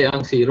 0, kaya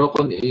ang 0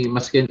 kung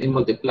maskin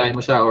i-multiply mo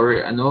siya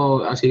or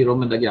ano, ang 0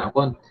 man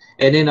dagyapon.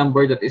 Any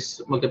number that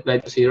is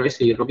multiplied to 0 is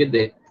 0 gid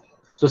eh.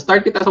 So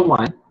start kita sa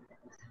 1.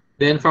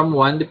 Then from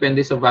 1,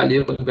 depende sa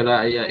value kung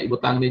kaya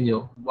ibutang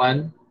ninyo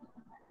 1.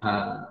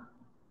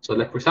 So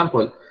like for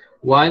example,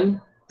 1,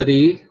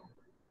 3,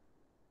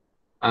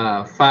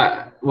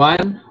 1,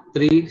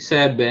 3,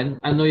 7.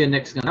 Ano yung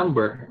next nga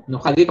number?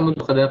 No, kagi ka mo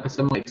kada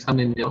sa mga exam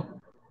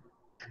ninyo.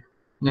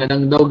 Nga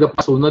nang daw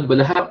pasunod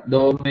balaha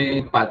daw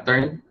may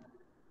pattern.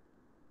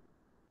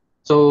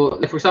 So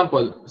like for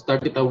example,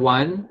 start kita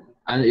 1,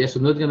 yung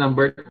sunod nga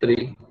number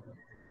 3.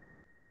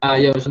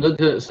 Yung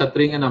sunod sa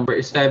 3 nga number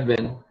is 7.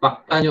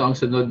 Pakta nyo ang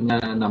sunod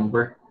nga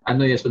number.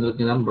 Ano yung sunod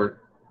nga number?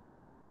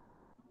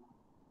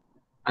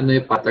 Ano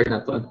yung pattern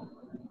na to?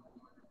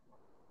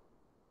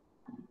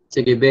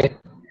 Sige be,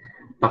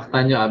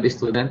 pakta nyo abi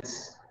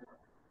students.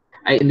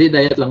 Ay hindi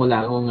dayat lang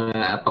akong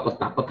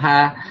pakot-pakot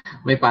ha.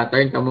 May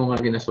pattern kamo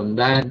nga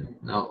ginasundan.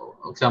 Now,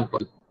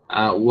 example,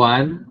 1,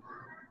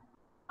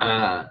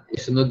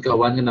 isunod ka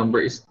 1 nga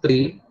number is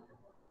 3.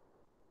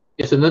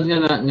 Isunod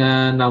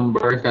nga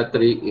number ka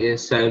 3 is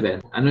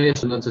 7. Ano yung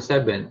sunod sa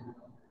 7?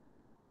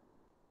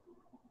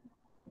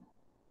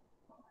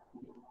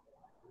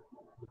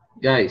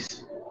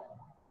 Guys,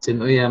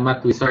 sino yung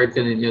math wizard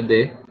ka ninyo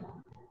de?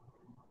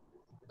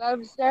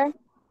 12, sir.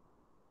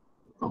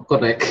 Oh,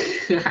 correct.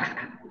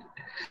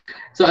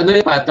 So ano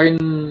yung pattern,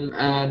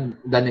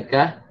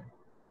 Danica?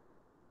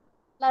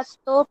 Plus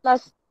 2,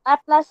 plus.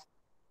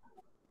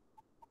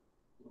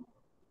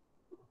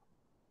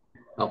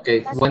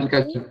 Okay, Plus 1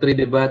 kag 3,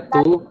 diba?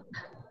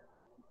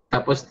 2.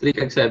 Tapos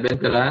 3 kag 7,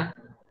 kara?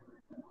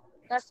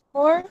 Plus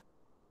 4.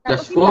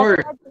 Plus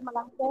 4.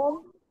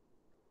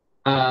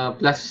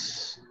 Plus,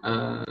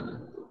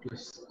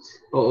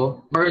 oo,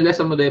 more or less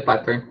mo da yung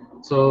pattern.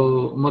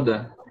 So, mo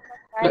da.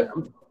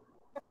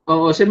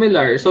 Oo,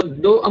 similar. So,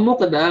 do amo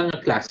kada nga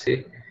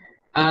klase.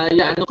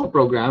 Ya ano ko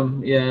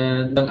program,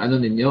 yan lang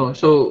ano ninyo.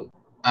 So,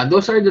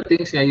 those are the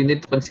things nga you need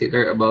to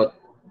consider about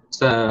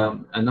sa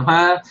ano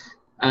ha,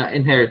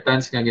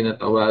 inheritance nga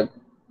ginatawag.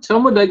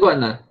 So, mo dagwa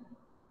na.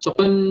 So,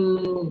 kung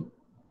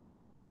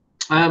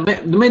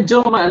medyo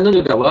maano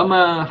gawa,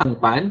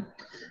 mahangpan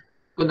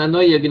kung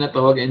ano yung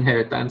ginatawag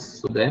inheritance,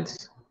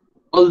 students.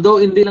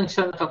 Although hindi lang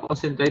siya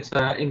nakakonsentrate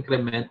sa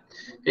increment,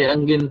 kaya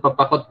ang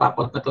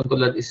ginpapakot-pakot na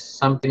tulad is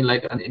something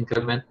like an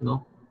increment,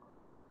 no?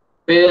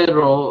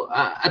 Pero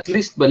at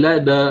least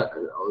bala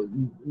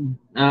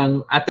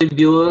ang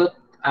attribute,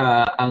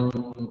 ang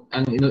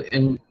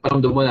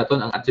paramdam mo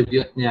natin ang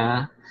attribute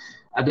niya,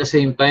 at the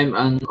same time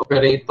ang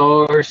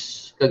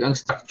operators kag ang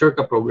structure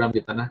ka program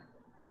kita na.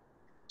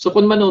 So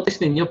kung ma-notice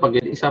ninyo pag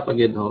isa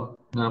ho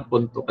na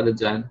punto kada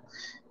diyan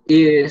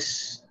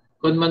is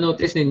kung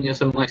ma-notice ninyo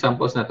sa mga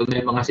examples natin,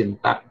 may mga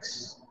syntax.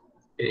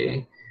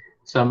 Okay?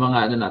 Sa mga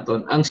ano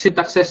natin. Ang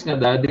syntaxes nga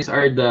these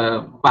are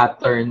the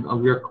pattern of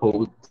your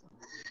code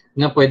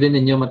nga pwede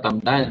ninyo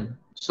matamdan.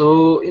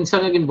 So, insa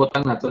nga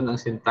ginbutang natin ang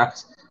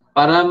syntax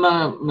para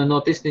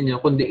ma-notice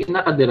ninyo kung di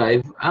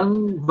naka-derive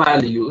ang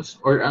values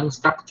or ang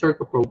structure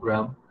ko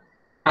program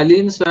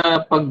halin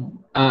sa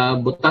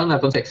pagbutang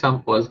natin sa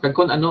example kag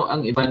kung ano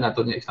ang iba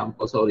natin nga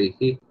example sa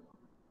Oriki.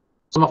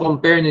 So,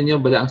 ma-compare ninyo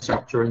bala ang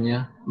structure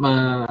niya.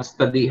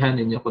 Ma-studyhan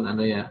ninyo kung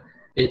ano ya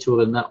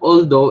itsura na.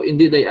 Although,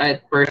 hindi day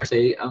per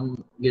se ang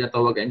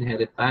ginatawag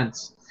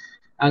inheritance.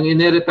 Ang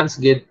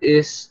inheritance gate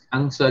is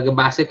ang sa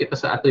base kita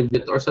sa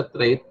attribute or sa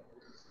trait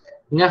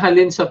nga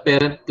halin sa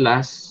parent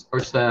class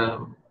or sa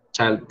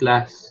child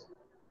class.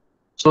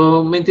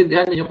 So,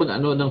 maintindihan niyo kung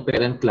ano ng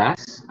parent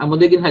class. Ang mo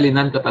digin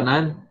halinan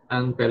katanan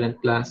ang parent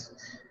class.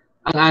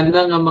 Ang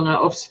ana nga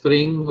mga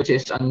offspring which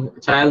is ang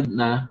child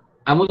na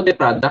amo na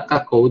product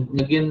ka code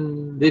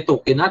naging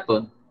token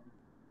naton.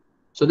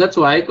 So that's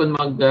why kung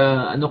mag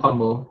ano ka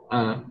mo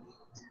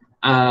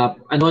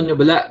ano nyo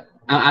bala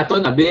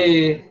aton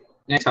abi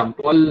nga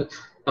example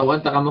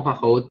tawan ta kamo ka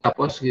code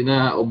tapos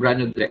gina-obra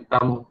nyo direkta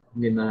mo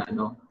gina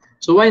ano.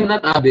 So why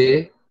not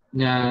abi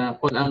nga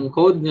kung ang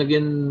code nga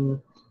gin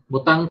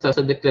butang sa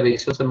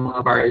declaration sa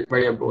mga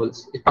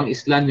variables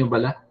ipang-islan nyo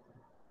bala.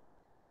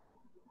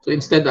 So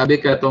instead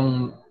abi ka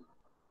tong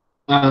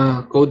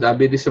code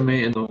abi di sa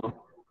may ano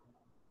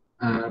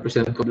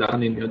present ko lang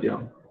ninyo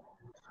diyan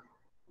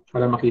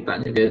para makita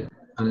niyo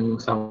ang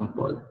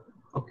sample.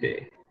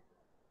 Okay.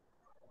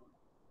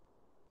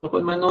 So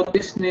kung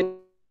ma-notice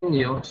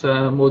ninyo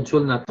sa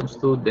module natong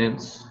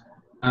students,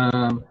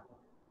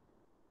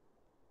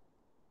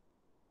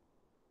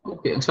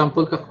 okay, ang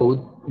sample ka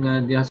code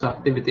nga diyan sa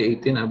activity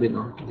 18 abi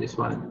no,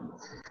 this one.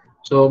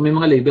 So may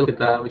mga label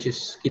kita which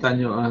is kita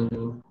nyo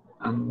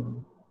ang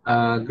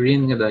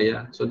green nga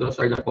daya. So those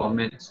are the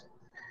comments.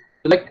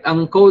 Like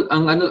ang code,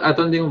 ang ano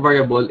aton ding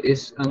variable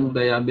is ang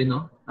diabi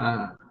no,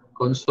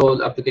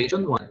 console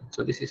application 1.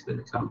 So this is an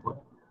example.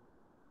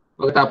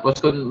 Pagkatapos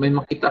kung may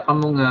makita ka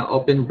mo nga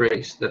open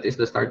brace, that is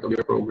the start of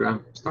your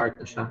program. Start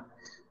na siya.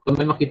 Kung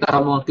may makita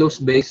ka mo close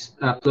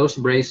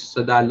brace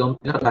sa dalom,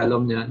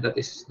 pinaka-dalom niya, that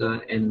is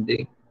the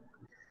ending.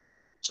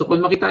 So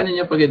kung makita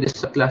niyo pag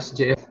sa class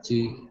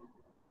JFG,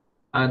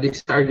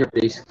 these are your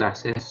base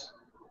classes.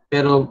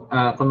 Pero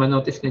kung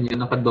ma-notice niyo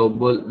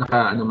naka-double,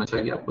 naka-ano man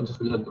siya gyapon sa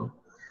sulod. No?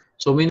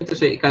 So meaning to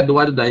say,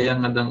 ikaduwa daya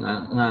nga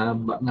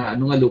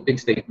nga looping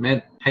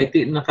statement.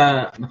 Haiti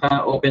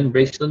naka-open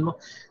brace nun mo.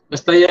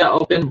 Basta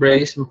open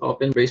brace,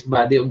 maka-open brace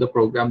body of the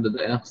program doon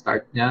ang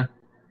start niya.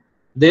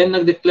 Then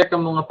nag-declare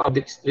ka mo nga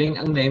public string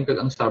ang name kag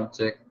ang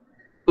subject.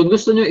 Kung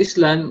gusto niyo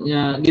islan,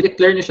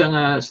 gi-declare niyo siya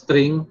nga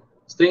string.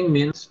 String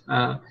means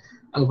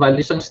ang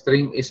value ng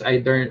string is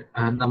either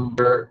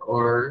number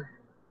or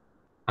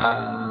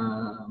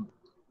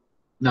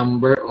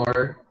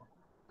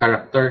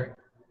character.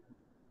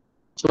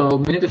 So,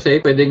 meaning to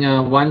say, pwede nga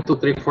 1, 2,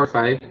 3,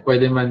 4, 5,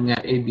 pwede man nga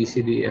A, B,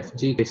 C, D, F,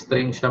 G, kay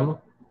string siya mo.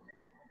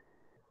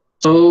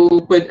 So,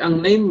 pwede,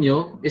 ang name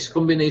nyo is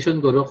combination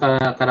guro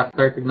ka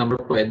character kag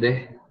number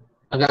pwede.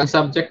 Ang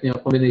subject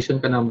nyo, combination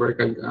ka number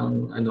kag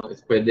ang ano,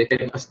 is pwede,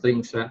 kaya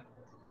string siya.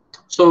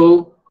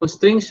 So, kung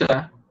string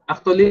siya,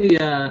 actually,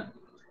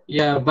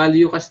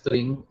 value ka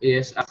string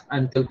is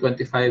until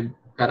 25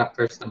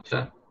 characters lang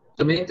siya.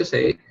 So, meaning to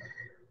say,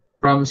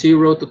 from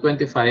 0 to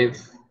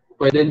 25,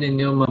 pwede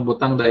ninyo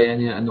mabutang daya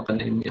niya ano ka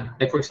name niya.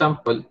 Like for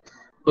example,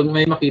 kung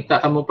may makita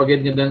ka mo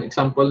pagid niya ng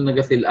example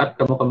nag-fill up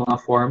ka mo ka mga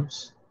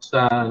forms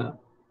sa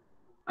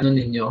ano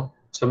ninyo,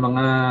 sa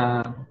mga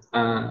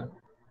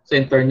sa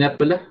internet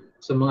pala,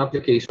 sa mga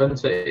application,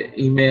 sa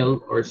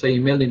email or sa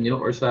email ninyo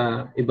or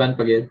sa iban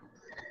pagid.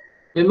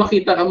 May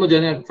makita ka mo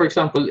diyan, for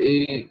example,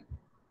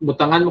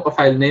 butangan mo ka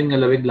file name nga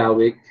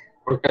lawig-lawig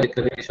or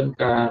calculation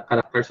ka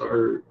characters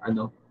or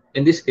ano.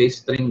 In this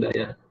case, string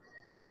daya.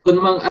 Kung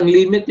ang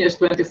limit niya is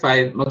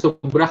 25,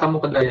 magsobra ka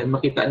mo kadayan,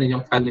 makita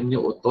ninyong file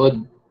niyo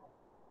utod.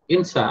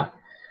 Insa,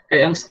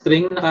 kaya ang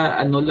string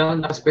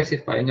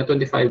naka-specify nga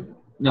 25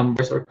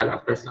 numbers or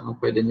characters lang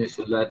ang pwede niyo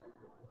isulat.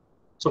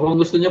 So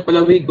kung gusto niyo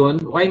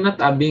palawigon, why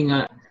not abi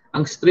nga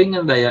ang string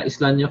ng daya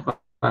islan niyo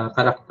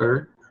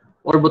character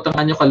or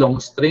butangan niyo ka long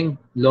string,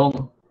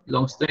 long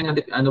string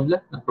ano bla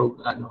na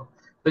program.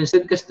 So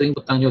instead ka string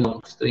butang niyo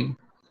long string.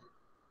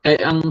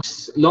 Kaya ang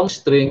long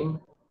string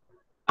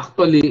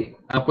actually,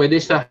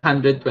 pwede sa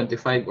 125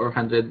 or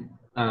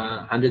 112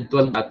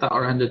 ata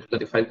or 125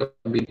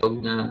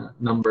 kabilog na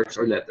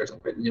numbers or letters ang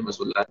pwede niyo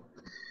masulat.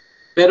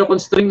 Pero kung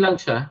string lang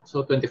siya,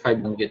 so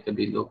 25 lang get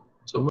kabilog.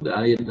 So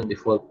muna yan ang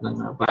default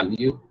ng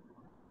value.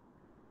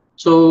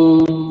 So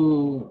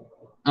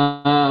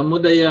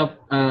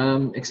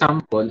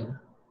example,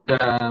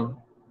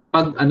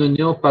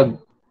 pag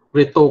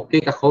retoke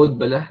ka code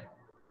bala,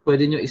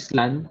 pwede niyo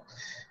islan.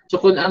 So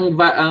kung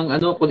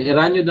kung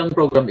i-run nyo ng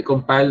program,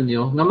 i-compile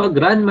nyo, nga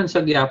mag-run man sa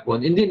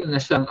gyapon, hindi na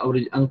siya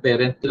ang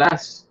parent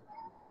class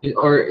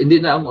or hindi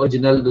na ang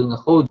original doon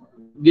nga code.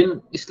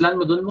 Islan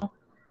mo doon mo.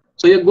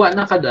 So yagwa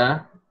na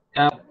kada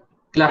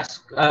class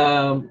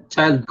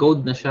child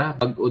code na siya,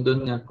 bag-o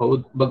doon nga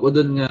code, bag-o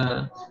doon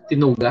nga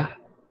tinuga,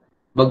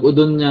 bag-o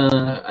doon nga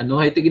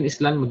haytigin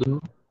islan mo doon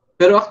mo.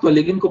 Pero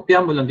actually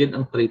kopya mo lang din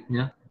ang trait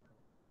niya.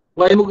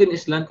 Why mo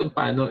gin-islan kung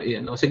paano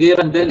Sige,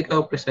 Randel,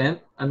 ikaw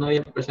present. Ano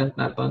yung present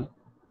natin?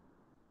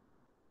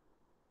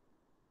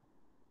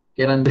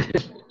 Kay Randel.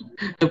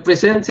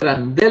 Nag-present si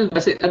Randel.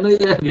 Kasi ano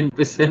yung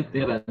gin-present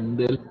ni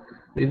Randel?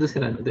 Dito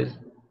si Randel.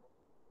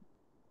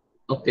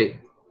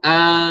 Okay.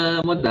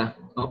 Moda.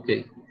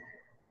 Okay.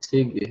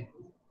 Sige.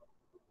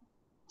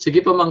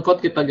 Sige,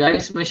 pamangkot kita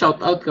guys. May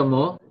shoutout ka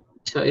mo.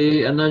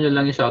 Nyo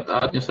lang yung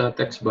shoutout nyo sa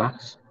text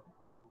box.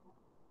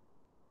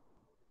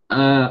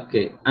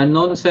 Okay.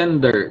 Unknown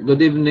sender. Good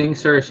evening,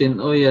 sir.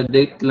 Sinoya.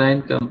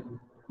 Deadline.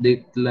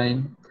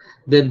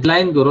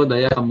 Guro,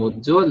 daya ka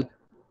module.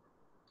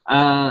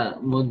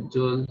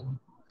 Module.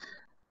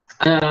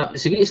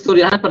 Sige,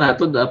 istoryahan pa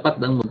nato.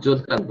 Dapat ng module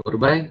ka.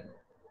 Gorbay.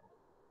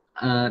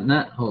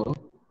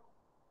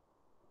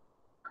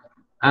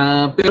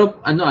 Pero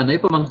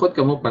ipamangkot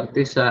ka mo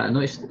parte sa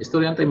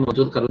istoryahan tayo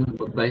module karon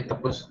gorbay.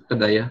 Tapos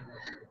kadaya.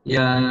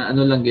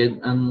 Lang yan.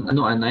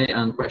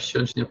 Ang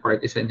questions niyo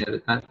parte sa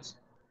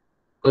inheritance.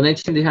 Kung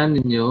naintindihan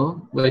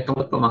ninyo, bakit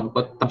kamot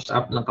pamangkot, thumbs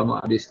up lang kamo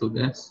abi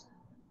students.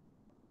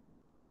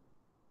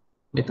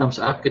 May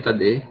thumbs up kita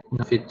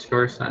na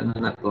feature sa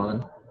naton.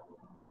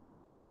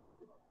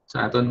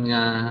 Sa aton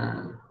nga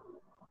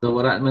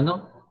wala man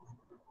no.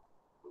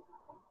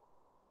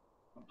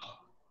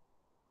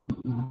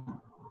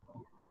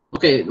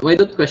 Okay, why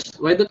don't questions?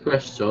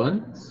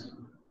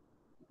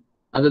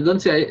 Doon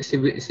si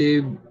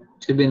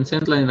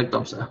Vincent lang yung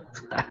nag-thumbs up.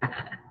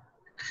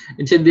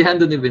 Intindihan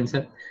doon ni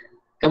Vincent.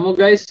 Kamu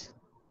guys,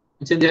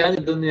 intindihan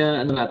niyo doon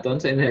yung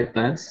naton sa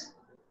inheritance?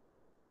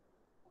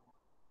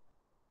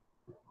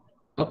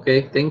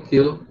 Okay, thank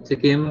you. Si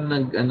Kim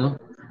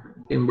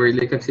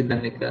Kimberly kag si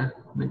Danica.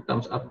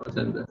 Nag-thumbs up pa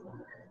sanda.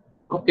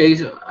 Okay,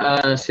 so,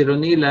 si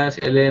Ronila,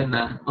 si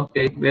Elena.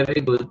 Okay,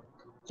 very good.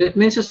 So it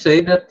means to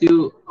say that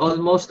you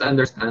almost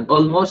understand.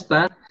 Almost,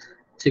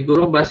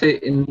 siguro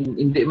base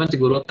hindi man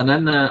siguro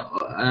tanan na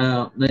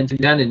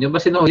naintindihan ninyo.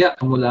 Base nauya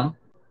ka mo lang.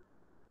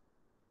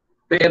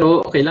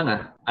 Pero okay lang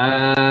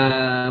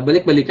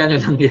balik-balikan nyo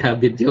lang yung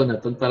video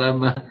natin para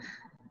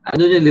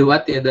ano yung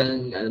liwat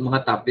yung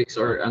mga topics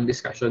or ang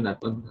discussion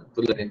natin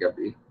tulad ng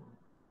gabi.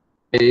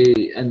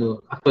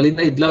 Actually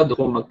na idlaw do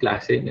ko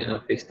magklase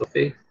face to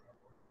face.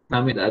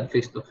 Namin add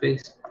face to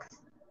face.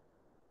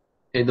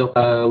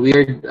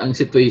 Weird ang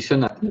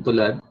situation natin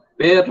tulad.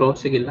 Pero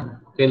sige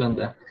lang, okay lang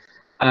da.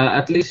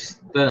 At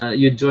least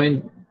you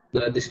joined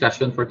the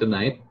discussion for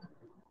tonight.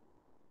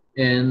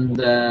 And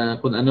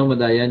kung ano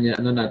madayan niya,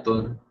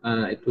 naton,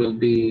 it will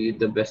be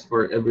the best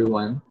for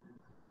everyone.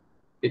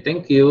 Okay,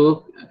 thank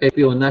you. Kay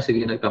Fiona,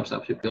 sige, nag-thumbs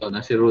up si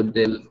Fiona, si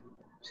Rodel,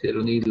 si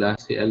Ronila,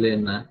 si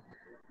Elena.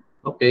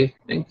 Okay,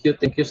 thank you.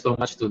 Thank you so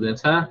much,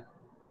 students,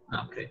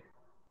 Okay.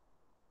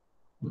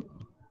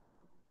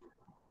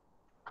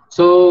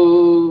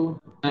 So,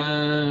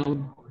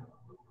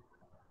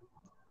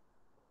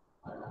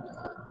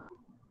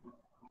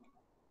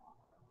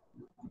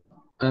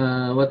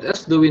 what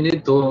else do we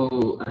need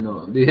to,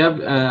 do you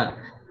have,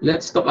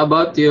 let's talk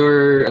about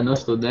your,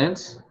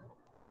 students.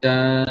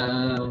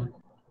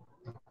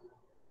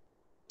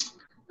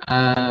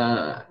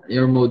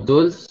 Your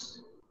modules.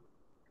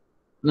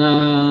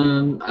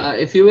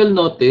 If you will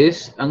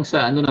notice, ang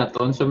sa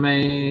naton, so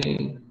may,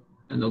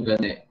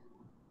 gani.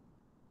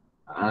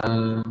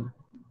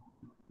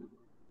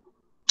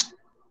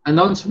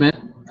 Announcement.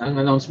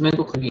 Ang announcement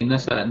ko kanina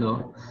sa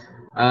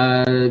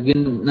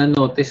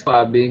na-notice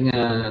Fabi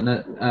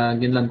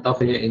ginlantaw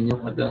kaya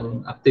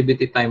inyong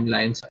activity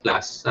timeline sa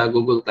class sa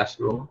Google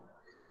Classroom.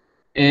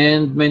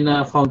 And may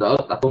na-found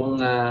out akong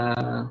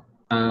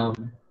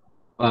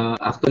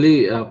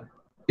actually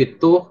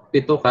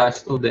pito ka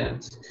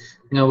students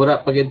nga wala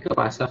pagid ka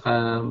pasa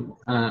ka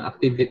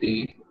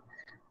activity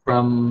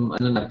from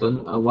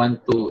naton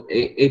 1 to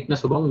 8 na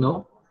subong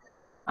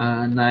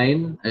 9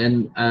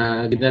 and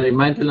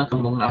gina-remind ko lang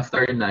kamo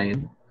after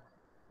 9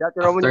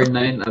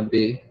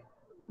 abi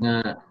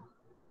nga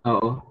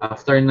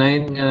after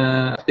 9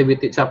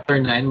 activity chapter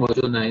 9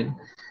 module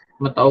 9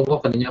 mataog ko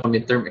kaninya ka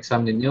midterm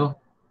exam ninyo.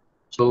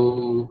 So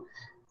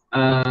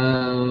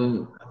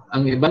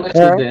ang ibang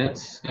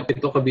students nga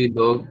pito ka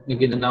bidog nga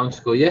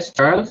gin-announce ko. Yes,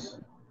 Charles?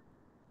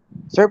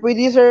 Sir,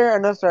 pwede sir,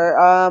 sir,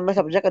 may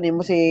subject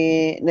kanimo si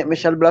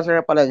Michelle Blaser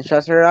Palencia,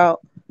 sir.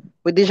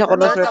 Pwede siya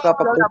kuno sir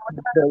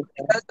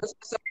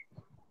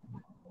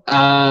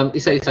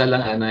isa-isa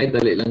lang anay,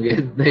 dali lang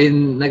gid.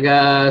 Dahil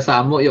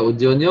nagasamo yung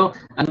audio nyo.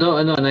 Ano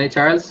anay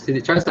Charles? Si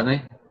Charles anay?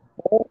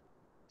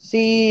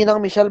 Si nang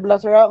Michelle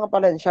Blaser nga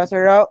Palencia,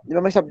 sir. Di ba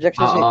may subject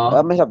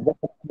siya may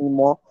subject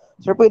kanimo?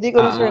 Sir, pwede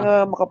ko na sir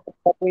nga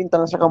makapaprint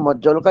lang sa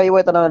module kay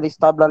way tanang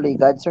lista bla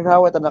ligad. Sir,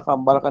 way tanang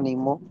kambal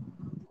kanimo.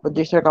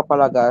 Pwede sir ka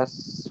palagas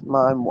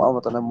maamuha mo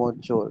tanang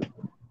module.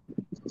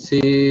 Si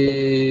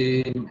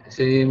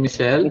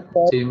Michelle?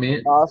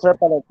 Sir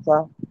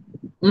Palencia.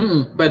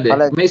 Pwede.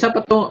 Palencia.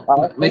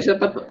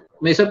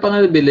 May isa pa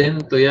nga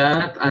bilhin to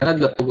ya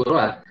anad la siguro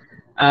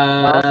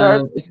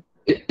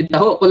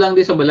itaho ko lang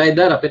di sa balay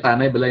da rapit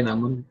anay balay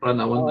namon para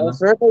nawon na.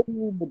 Sir, kay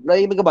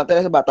lay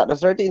magabantay sa bata. Na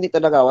sir, hindi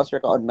talaga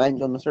sir ka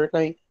online kuno sir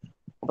kay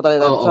patay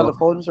sa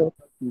phone sir.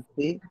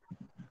 PC.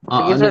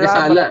 Sige sir,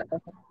 sala.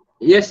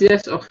 Yes,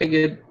 okay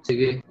good.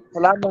 Sige.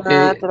 Salamat.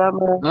 Okay.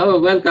 Salamat.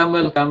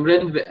 Welcome.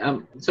 Ren.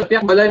 So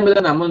piyak balay mo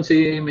namon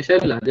si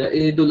Michelle la.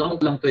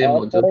 Idulong lang to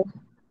yung module.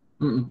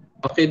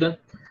 Okay doon.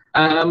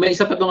 May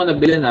isa pa tong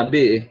nabilin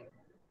abi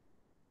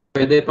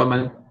Pwede pa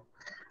man.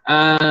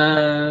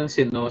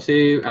 Sino?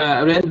 Si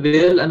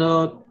Renville,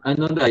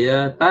 ano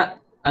daya?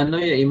 Ano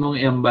yung imong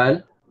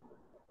iambal?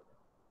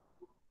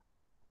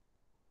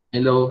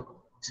 Hello?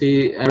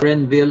 Si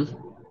Renville.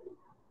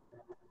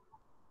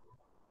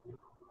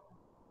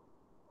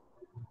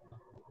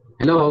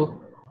 Hello?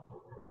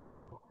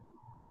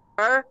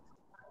 Sir?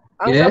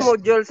 Ang Yes? sa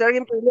module, sir,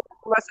 yung pili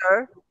ko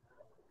sir?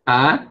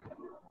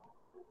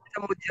 Sa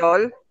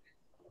module?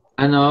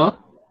 Ano?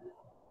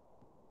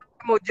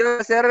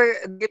 Module, sir,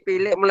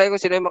 gipili mo lang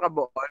kung sino yung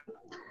makabuol.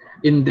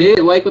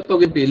 Hindi, why ko to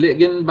gipili?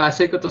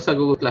 Ginbase ko to sa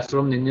Google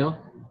Classroom ninyo.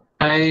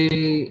 Ay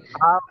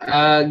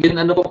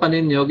ginano ko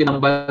kaninyo,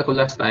 ginambal ko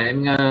last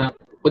time nga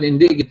kung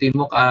hindi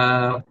gitimo ka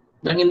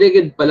nang hindi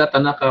gid pala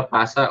tanak ka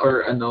pasa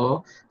or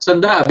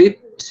sanda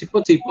abit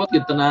sipot-sipot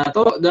gid na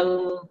to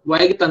dang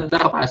why gitanda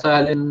ka pasa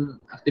halin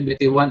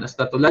activity 1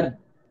 hasta tulad.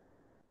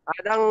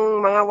 Adang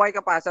mga why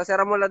ka pasa,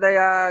 sir mo la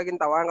daya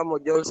gintawan nga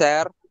module,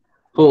 sir.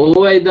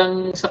 Oo, ay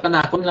dang sa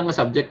kanakon lang nga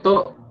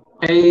subjecto.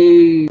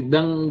 Ay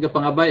dang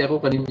gapangabay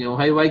ako kaninyo.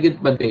 Hay why gid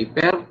ban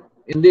paper?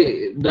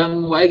 Hindi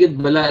dang why gid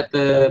bala at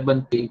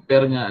ban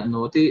paper nga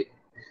ti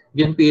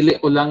ginpili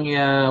ko lang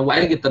ya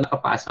why gid ta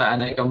nakapasa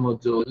anay ka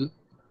module.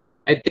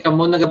 Ay ti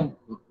kamo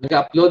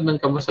nag-upload man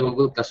kamo sa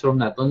Google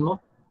Classroom naton mo.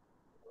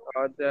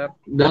 Sir.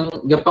 Dang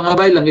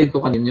gapangabay lang gid ko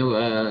kaninyo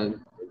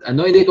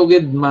hindi ko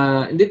gid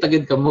hindi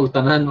tagid kamo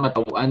tanan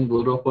matawaan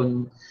guro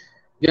kun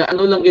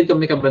ano lang gid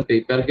kami ka bond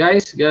paper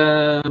guys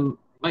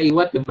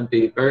maiwat yung bond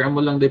paper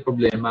amo lang day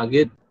problema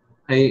gid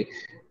ay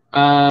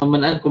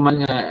manan ko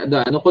man nga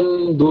ano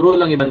kun duro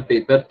lang ibang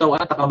paper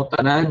tawa ta kamo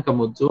tanan ka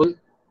module.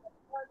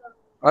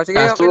 Sige,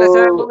 okay na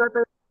sir.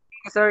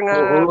 Sir nga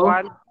oo,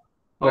 kwan.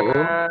 Oo.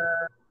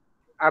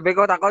 Abi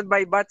ko takod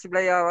by batch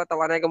blay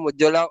tawanay ka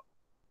module.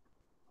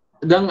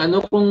 Dang ano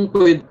kung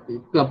pwede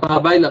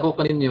pababayl ako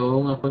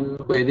kaninyo nga kung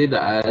pwede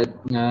daad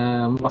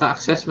nga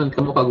maka-access man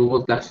kamo ka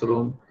Google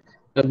Classroom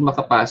kag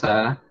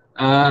makapasa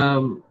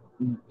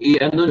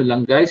ano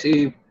lang guys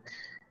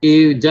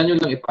dyan nyo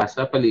lang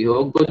ipasa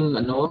palihog kung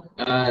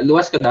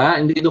luwas ka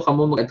da hindi do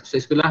kamo mag-adto sa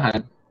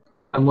eskwelahan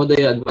amo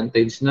day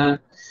advantage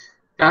na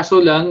kaso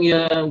lang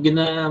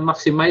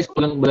gina-maximize ko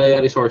lang balay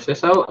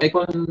resources ay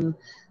kung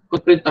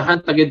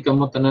printahan tagid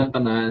kamo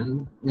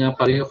tanan-tanan nga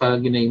pareho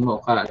ka ginahimo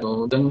ka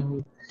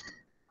dang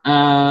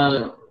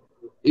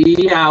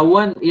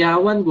iyawan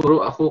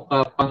guro ako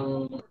ka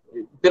pang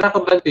pira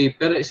ka bond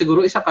paper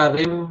siguro isa ka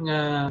rin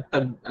nga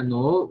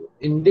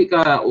hindi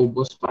ka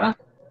ubos pa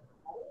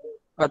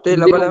Ate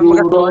laban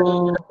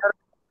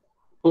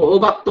oo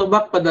back to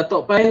back pa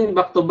dato pa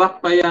back to back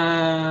pa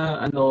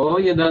yan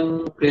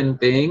ang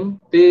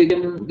printing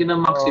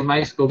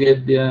gina-maximize ko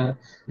gid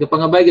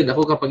gapangabay gid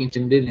ako kapag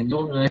intindi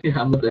ninyo nga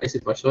amo dai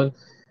sitwasyon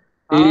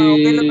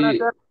okay lang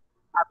sir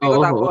abi ko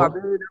tako oo. abi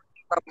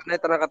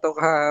papunay na kato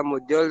ka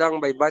module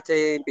lang by batch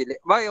ay pili.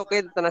 Bay,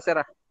 okay na sir.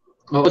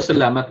 Oo,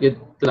 salamat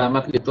gito.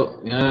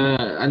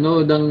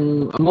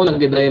 Amo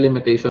lang gid ay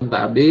limitation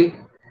tabi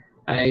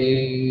ay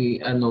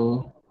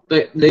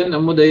dayon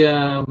amo day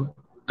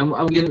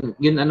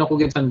gin ko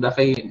gid sanda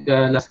kay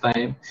last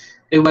time.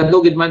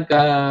 Walo gid man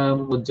ka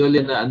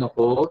module na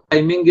ko.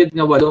 Timing gid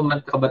nga walo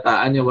man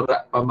kabataan nga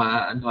wala pa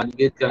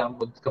gid ka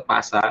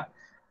pasa.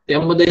 Kaya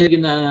amo day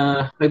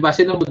may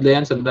base na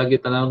modulayan sanda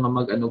gid na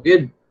mag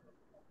gid.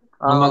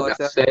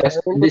 Mag-access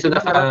hindi sa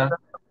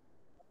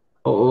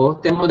oo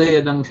temo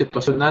daya ang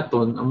sitwasyon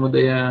naton amo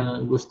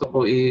daya gusto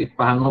ko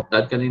ipahangot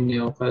ad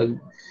kaninyo kag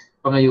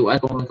pangayuan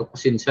kung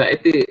magkapasensya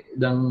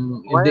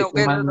dang hindi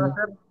okay man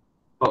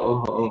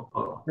oo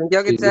thank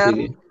you sir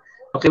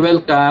okay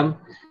welcome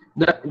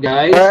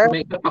guys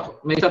may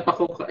isa pa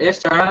ko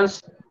yes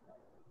Charles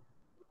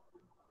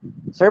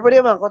sir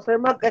pwede man kung sir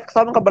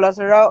mag-exam ka bala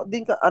sir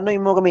din ka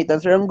imo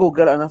gamitan sir ang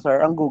Google ang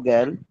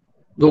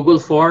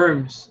Google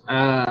Forms.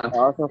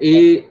 Tawat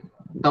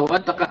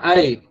ka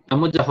ay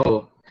amo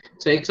jaho.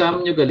 Sa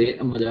exam nyo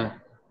gali amo da.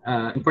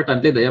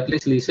 Importante daya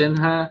please listen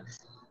ha.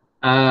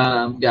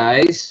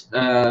 Guys,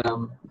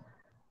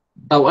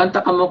 tawan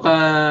ta kamo ka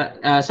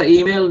sa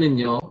email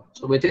ninyo.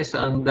 So which is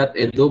ang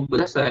 .edu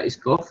sa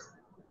ISCOF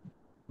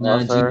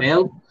na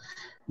Gmail.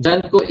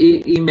 Diyan ko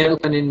i-email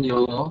ka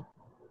ninyo.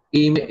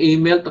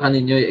 Email ta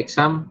kaninyo yung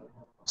exam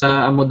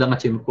sa amo da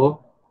nga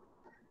chimpo.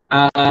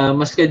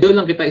 Mas schedule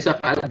lang kita isa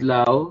ka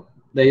adlaw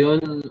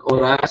dayon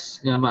oras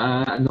nga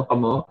maano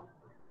kamo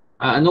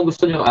ano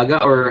gusto niyo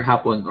aga or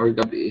hapon or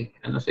gabi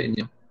ano sa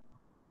inyo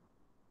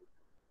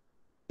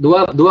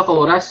duwa ka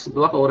oras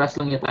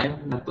lang yung time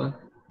nato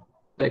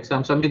sa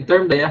exam sa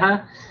midterm daya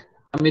ha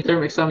ang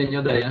midterm exam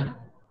niyo daya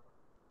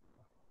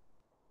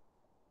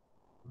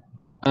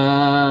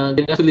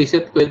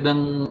ginasulisit ko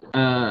ng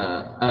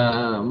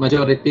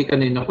majority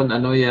kanino kung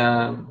ano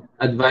yung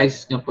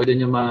advice nga pwede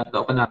nyo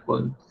matao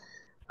kanakon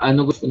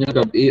ano gusto niyo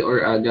gabi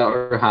or aga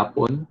or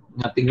hapon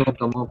nga tingnan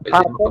mo pwede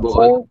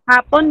makabuot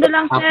Hapon do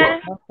lang sir.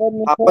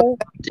 Hapon.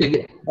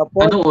 Sige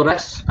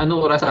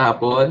anong oras sa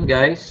hapon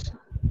guys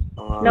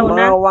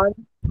Launa.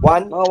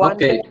 1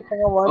 okay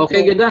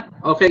ganda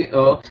okay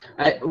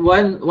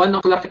 1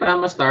 o'clock kita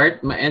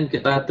ma-start ma-end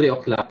kita 3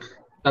 o'clock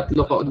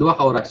duwa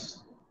ka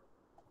oras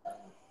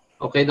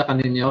okay na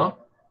kaninyo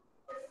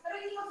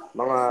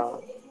mga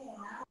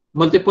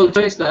multiple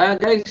choice na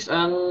guys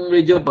ang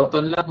radio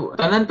button lang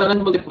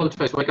tanan multiple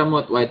choice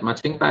white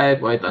matching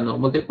type white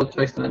multiple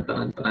choice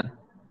tanan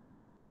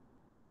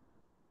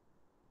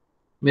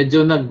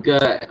medyo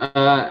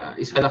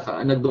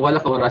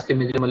nagduwala ka oras kay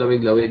medyo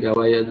malawig-lawig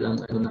gawayad ang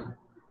na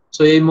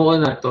so imo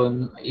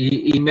naton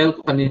i-email ko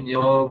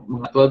kaninyo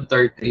mga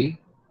 12:30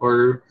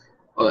 or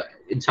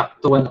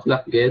insakto 1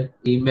 o'clock gid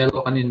email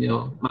ko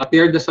kaninyo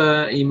ma-appear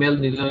sa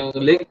email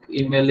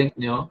link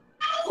nyo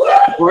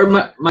or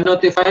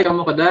ma-notify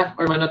kamo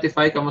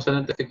sa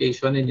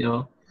notification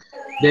ninyo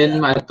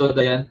then maato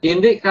dayan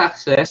hindi ka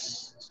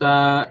access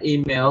sa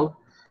email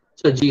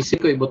sa GC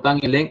ko ibutang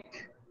i-link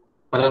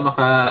para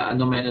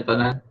man ito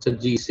na sa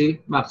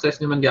GC ma-access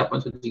nyo man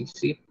gyapon sa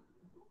GC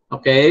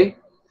okay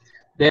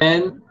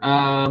then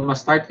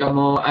ma-start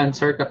kamo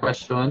answer ka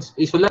questions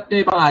isulat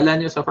nyo yung pangalan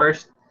nyo sa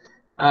first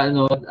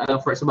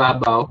first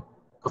babaw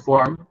ka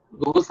form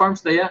Google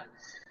Forms daya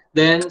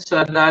then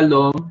sa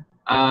lalom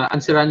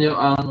answeran nyo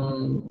ang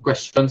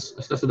questions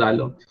sa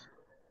dalong.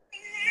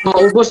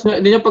 Maubos na,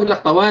 hindi nyo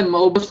paglaktawan,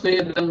 maubos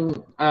na yun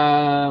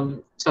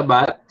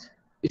sabat,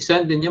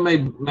 isend din nyo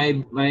may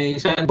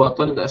send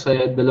button sa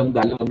dalong.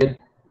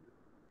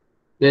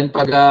 Then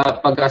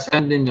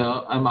pag-send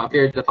ninyo,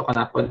 ma-appear dito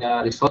kanapon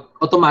nga result.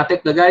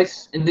 Automatic na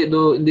guys. Hindi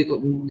do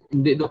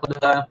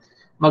kada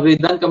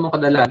mag-read ka mo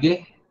kada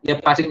lagi. Yung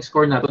passing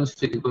score natin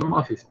siguro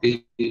mga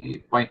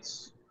 50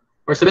 points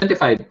or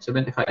 75.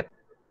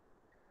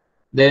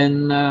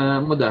 Then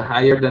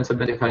higher than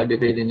 75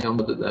 grade ninyo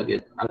mo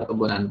dagit ala ka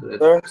 100.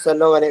 Sir, sa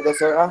no ganito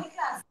sir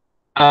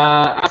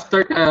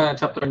After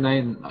chapter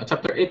 9,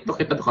 chapter 8 to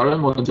kita karon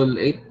module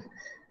 8.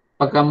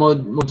 Pagka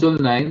module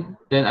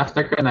 9, then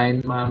after ka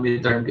 9,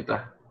 ma-midterm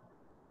kita.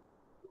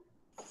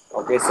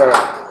 Okay, sir.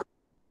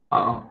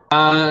 Oo.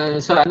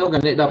 Sa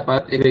ganit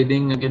dapat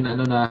i-grading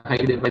na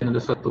high divide na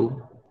sa 2.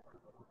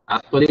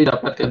 Actually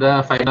dapat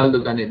kada final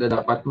do ganit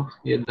dapat mo.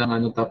 Yan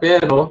ang ta.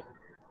 Pero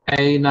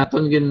ay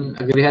naton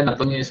agreehan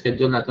naton yung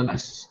schedule naton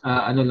as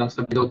lang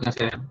sa bilog na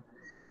sem.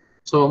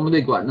 So mo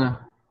digwa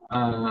na.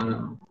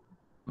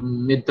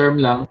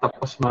 Midterm lang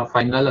tapos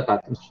ma-final at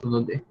atong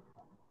sunod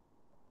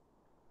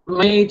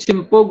May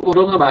simpo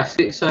guro nga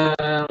base sa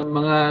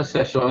mga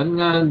session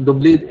nga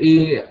doble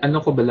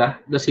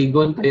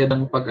dasigon tayo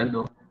ng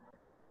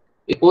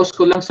i-post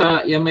ko lang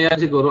sa yamaya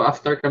siguro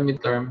after ka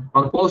midterm.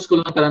 Pag-post ko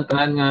lang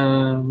tanan nga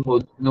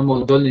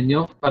module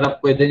ninyo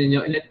para pwede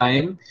ninyo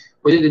anytime,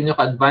 pwede ninyo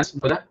ka-advance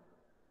bala.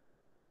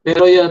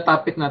 Pero yung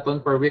topic naton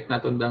per week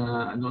naton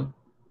yung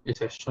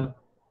session.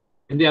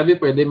 Hindi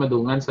pwede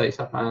madungan sa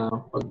isa ka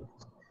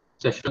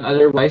session.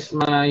 Otherwise,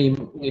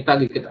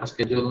 itagi kita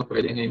schedule na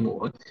pwede nga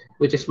imuon,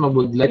 which is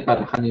mabudlay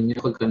para kaninyo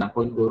kag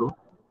kanakon guro.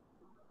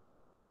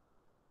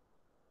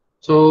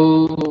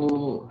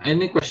 So,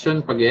 any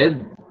question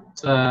paged?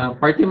 Sa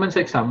party man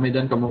sa exam, may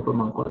dan kamo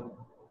pamangkot.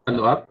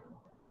 Follow up.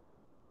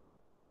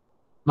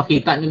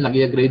 Makita nyo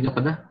lagi yung grade nyo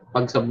kada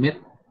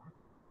pag-submit.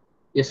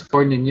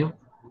 I-score ninyo.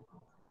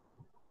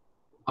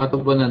 Out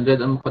of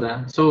 100 ang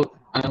kada. So,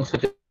 ang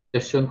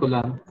suggestion ko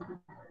lang,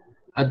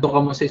 adto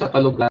ka mo sa isa ka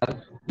lugar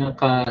nga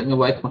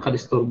white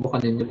makadisturbo ka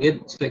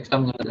ninyo sa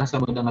exam nga nasa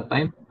mo nga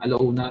time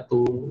alauna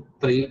to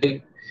 3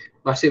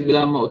 base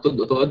bila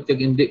mautod-utod kag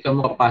hindi ka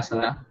mo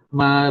kapasa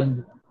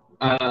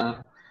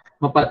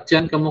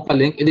mapatyan ka mo ka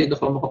link hindi do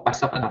ka mo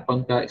kapasa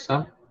kanapon ka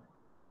exam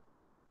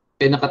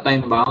kay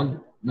naka-time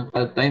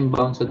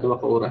bound sa 2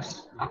 ka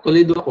oras.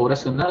 Actually 2 ka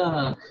oras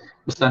na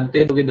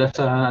bastante dugid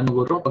sa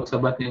guro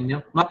pagsabat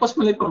ninyo mapos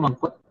mali pa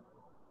mangkot.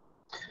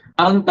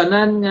 Ang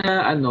tanan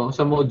nga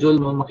sa module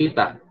mo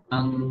makita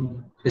ang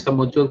sa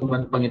module kung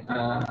man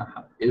pangita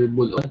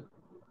ibulon.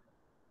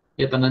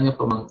 Yung tanan nga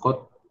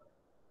pamangkot.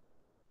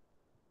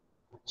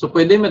 So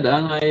pwede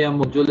madaan nga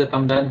yung module na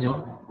tamdan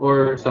nyo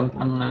or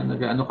something na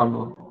nag-ano ka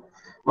mo.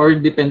 Or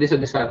depende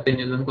sa diskarte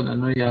nyo lang kung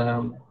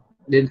yung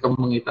din ka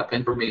mangita ka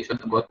information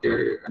about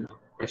your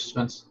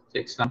questions sa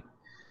exam.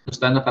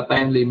 Basta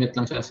naka-time limit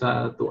lang siya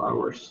sa 2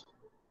 hours.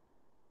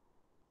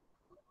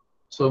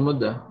 So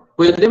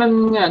pwede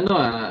man nga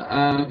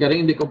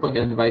garing hindi ko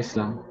pag-advise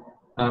lang.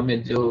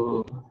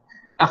 Medyo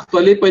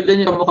actually pwede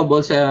niyo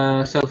makabol sa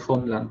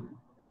cellphone lang.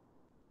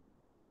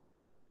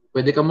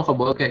 Pwede ka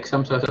makabol ka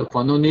exam sa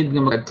cellphone. No need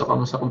nga mag-adto ka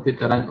mo sa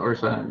computeran or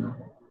sa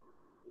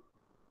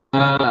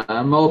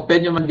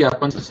ma-open yung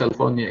magyapon sa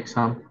cellphone yung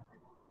exam.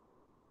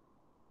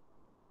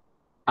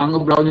 Ang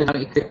brown nyo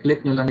lang,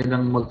 i-click nyo lang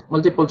yung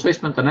multiple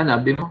choice man tanan,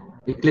 abi mo.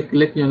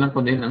 I-click nyo lang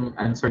kung din ang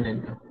answer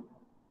ninyo.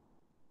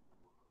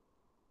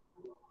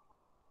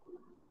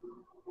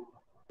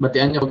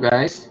 Batian nyo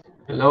guys.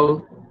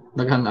 Hello?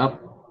 Nag-hang up?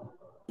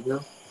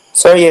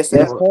 Sir, yes,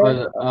 sir.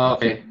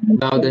 Okay.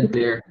 Loud and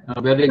clear.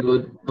 Very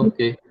good.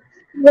 Okay.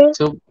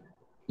 So,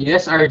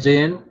 yes,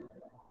 Arjen.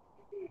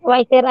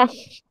 Why, sir?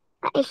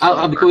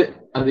 Abi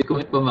ko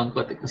may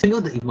pamangkot.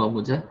 Sino da imaw mo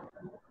dyan?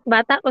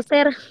 Bata ko,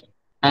 sir.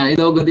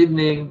 Hello, good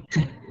evening.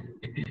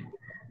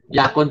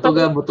 Yakon to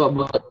ga,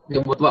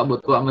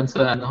 butwa man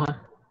sa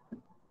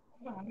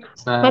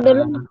Sa...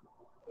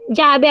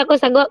 Jabi ako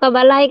sa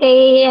kabalay kay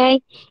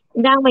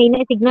dang may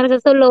na signal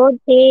sa sulod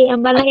si ang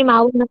balay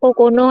imawon na ko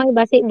kuno ay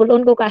basi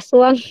bulon ko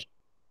kaswang.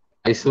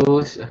 Ay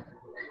sus.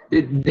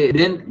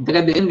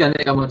 Taga diin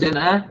ganay ka mo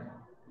dyan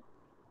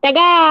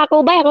Taga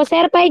Kubay ako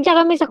sir pa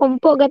kami sa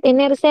kumpo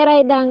gatiner sir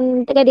ay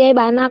dang taga diay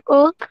bana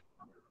ko.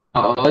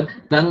 Oo.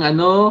 Nang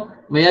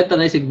may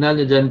tanay signal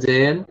nyo dyan,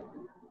 Jen?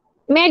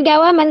 May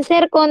gawa man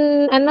sir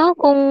kung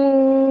kung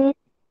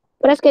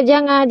pres ka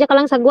dyan ka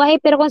lang sa guway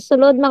pero kung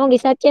sulod man kung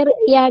gisatcher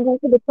iyagan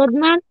sa bitod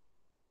man.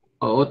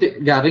 Oo,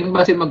 garing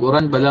ba si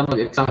mag-uran bala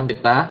mag-exam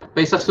kita?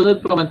 Kay sa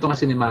sunod pa man itong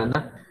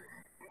sinimana.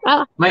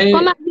 May...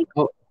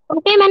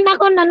 Okay man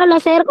ako la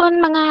sir kon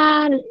mga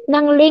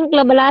nang link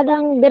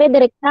labaladang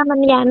dire-direkta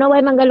man niya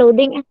way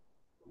mangga-loading.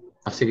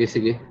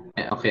 Sige.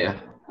 Okay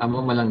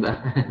Amo malang da.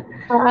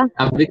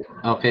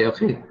 Okay.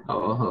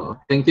 Oo.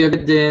 Thank you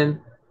again, Jen.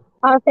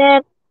 Sir.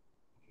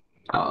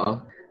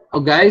 Oo.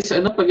 Guys,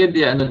 pag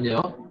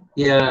nyo?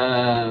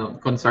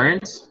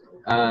 Concerns?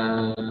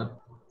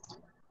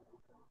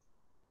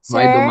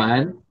 Sir?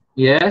 Duman?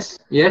 Yes,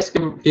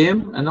 Kim?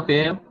 Kim?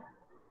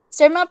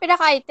 Sir, mga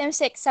pinaka-items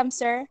sa exam,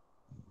 sir?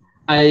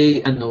 Ay,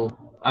 90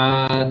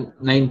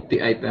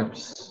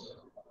 items.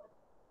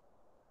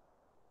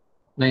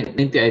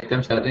 90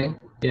 items, saring.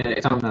 Yeah,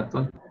 exam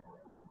natin.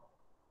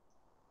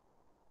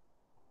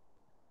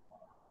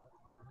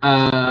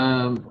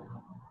 90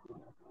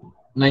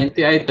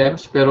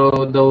 items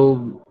pero daw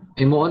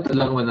imuon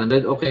lang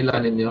 100, okay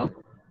lang ninyo?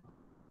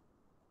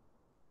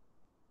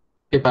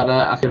 Okay,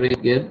 para accurate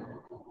gid.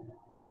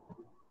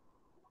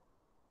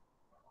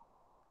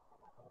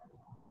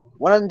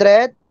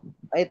 100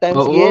 items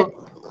Oo. gid.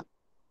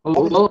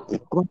 Oo.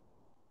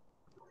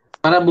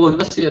 Para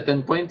bonus siya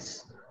 10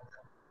 points.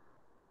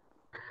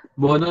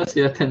 Bonus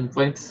siya 10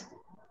 points.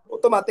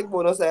 Automatic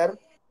bonus, sir.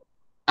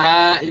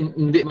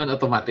 Hindi man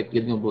automatic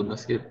yun yung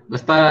bonus kit.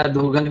 Basta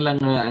dugang lang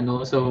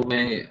ano, so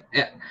may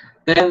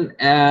 10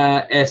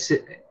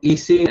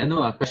 easy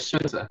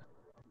questions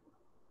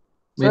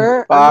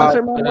Sir, Pa-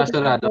 sir, mga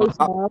sarado. multiple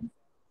choice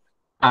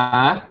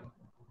lang.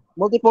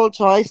 Multiple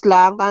choice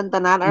lang,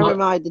 tanan or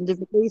may mga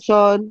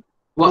identification.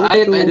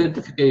 Why Two.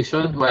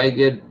 identification? Why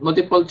get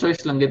multiple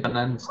choice lang gid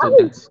tanan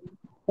students?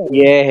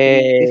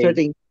 Yay! Sir,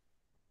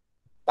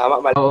 Tama,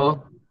 mali.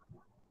 Oo.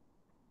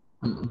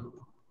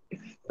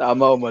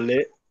 Tama o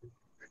mali?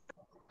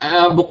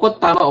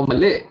 Bukod tama o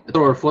mali.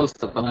 True or false,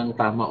 tanang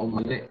tama o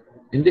mali.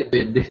 Hindi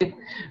pwede.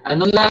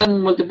 Ano lang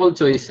multiple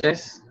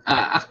choices?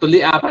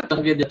 Actually, apat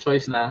ang gid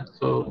choice na.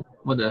 So,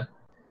 mo da.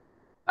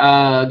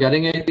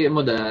 Galing nga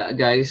mo da,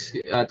 guys,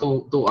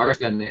 2 hours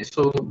gani.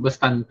 So,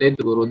 bastante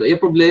siguro.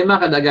 Yung problema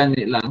kada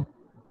gani lang.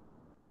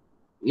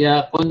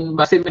 Kung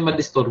base may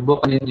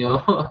madisturbo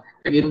kaninyo,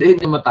 kag hindi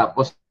niyo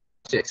matapos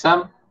si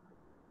exam.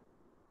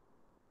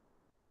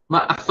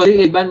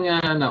 Actually, iban nga,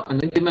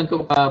 hindi man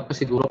ko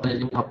pasiguro kung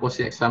yung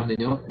matapos si exam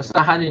ninyo.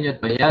 Bastahan ninyo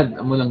at bayad.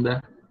 Amo lang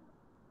da.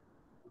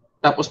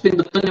 Tapos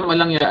pindutan nyo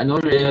malang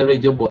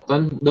radio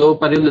button. Daw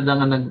pa rin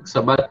lang nga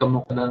nagsabat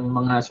kamo ng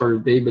mga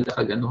survey bila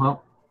kag ano ha.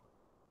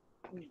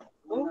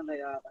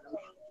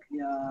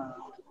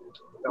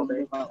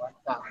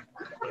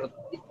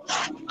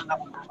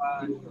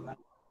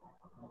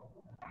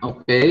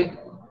 Okay.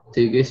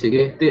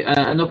 Sige.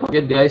 Ano pa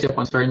guys yung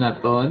concern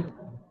naton?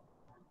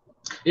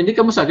 Hindi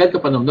ka mo sagad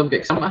ka panomdom kay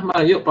exam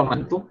mayo pa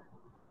man to.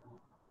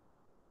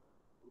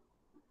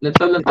 Let's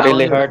lang taon.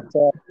 Really hard.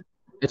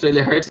 It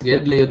really hurts,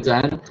 gid liyo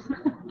dyan.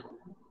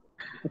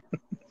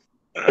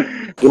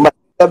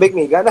 Sabik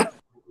mi gana.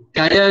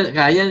 Kaya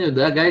nyo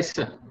da, guys.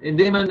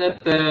 Hindi man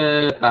at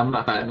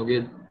tama ka,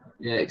 gid.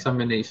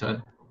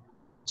 Examination.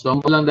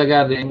 So, mo lang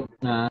dagaring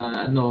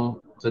na,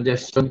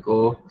 suggestion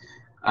ko,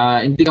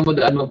 hindi ka mo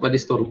daan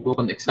magpa-disturbo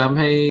kung exam,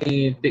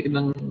 take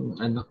ng,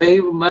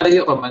 kay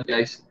malayo ka man,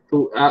 guys.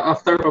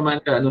 After pa man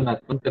ka,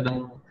 natin ka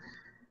ng,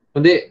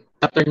 kundi,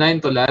 chapter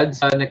 9 to lad,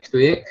 sa next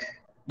week,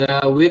 the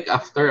week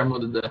after, amo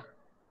da.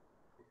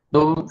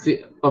 So,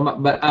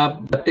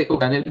 bati ko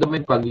ganito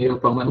may pagyo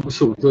pang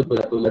manusugod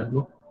wala tulad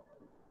mo.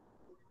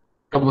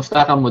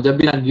 Kamusta ka mo? Diyan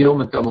binagyo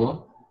man ka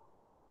mo?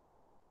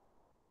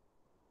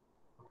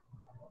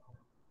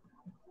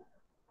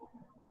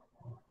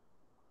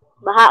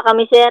 Baha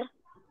kami, sir.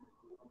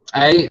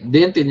 Ay,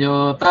 din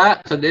tinyo ta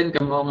sa din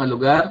kamo nga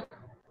lugar.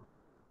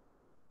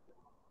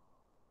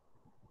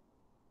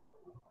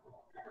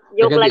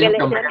 Joke lang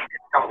galing, sir.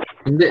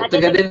 Hindi,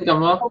 taga din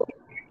kamo?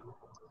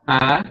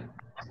 Ha?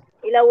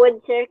 Ilawod,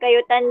 sir.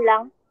 Kayutan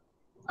lang.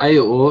 Ay,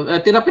 oo.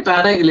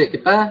 Tinapita na gali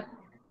kita.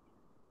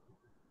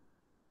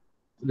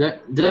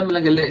 Diyan mo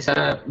lang gali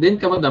sa din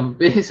kamo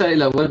dampi sa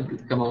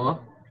Ilawod kamo.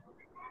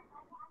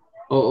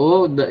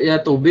 Oo,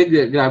 tubig,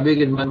 grabe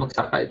gid man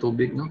magsaka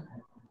tubig, no.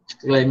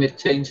 Climate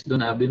change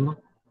doon abin mo.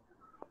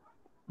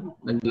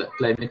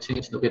 Climate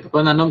change do kita.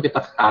 Kung nanom kita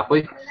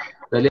kakoy.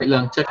 Dali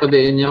lang check ko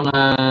din yung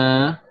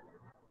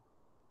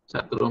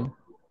chat room.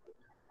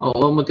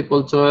 Oo,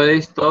 multiple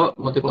choice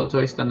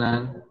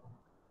tanan.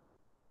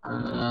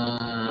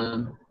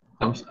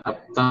 Thumbs up,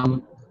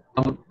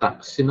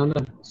 sino na?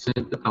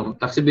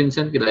 Si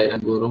Vincent, kaya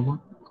ang guro mo.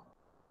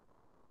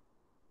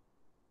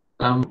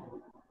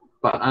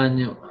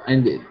 Paano?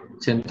 Hindi.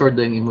 Center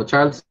din mo,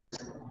 Charles.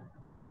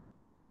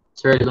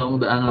 Sir,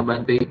 long daang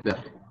band paper.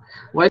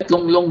 White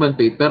long band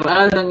paper.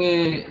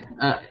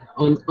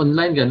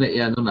 Online gani,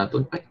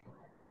 natin pa.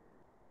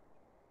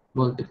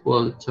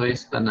 Multiple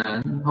choice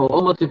tanan.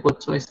 Oo, multiple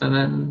choice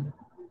tanan.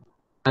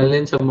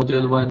 Alin sa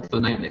module 1 to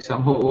 9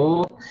 exam.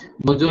 Oo,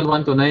 module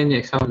 1 to 9 yung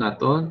exam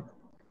naton.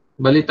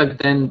 Balitag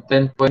 10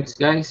 points,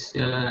 guys.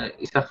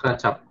 Isa ka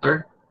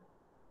chapter.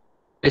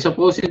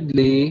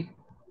 Supposedly,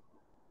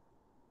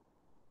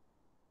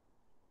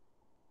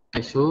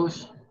 ay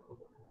sus.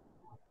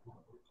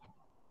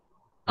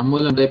 Amo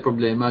lang day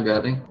problema,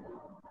 garing.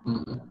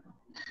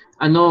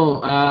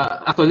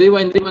 Actually,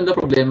 hindi man da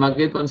problema.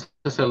 Kaya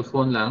sa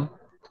cellphone lang.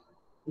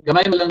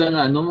 Gamay mo lang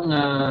na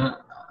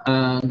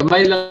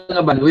gamay lang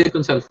nga bandwidth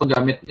kung cellphone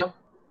gamit nyo.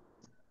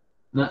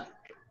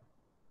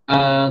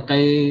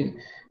 Kay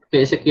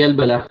Ezekiel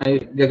bala,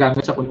 kay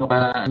gagamit sa kuno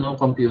ka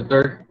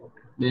computer.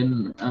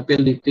 Then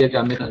PLDT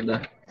gamit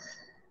na.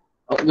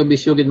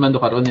 Gabisyo gid man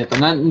do karon nito.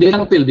 Hindi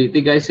lang PLDT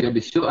guys,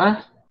 gabisyo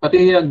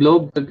pati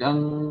globe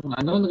ang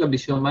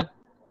gabisyo man.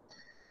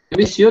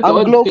 Gabisyo to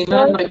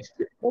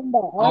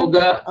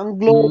ang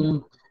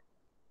globe.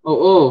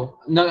 Oo,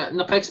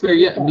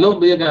 naka-experience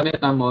globe yung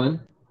gamit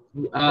namon.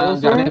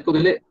 Gamit ko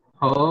gali.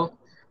 Oo.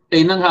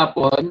 Kay nang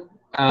hapon,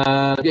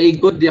 gay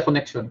good dia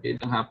connection kay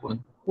ang hapon.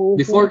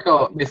 Before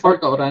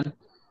ka oran.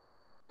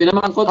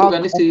 Pinamangkot ko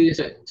gani si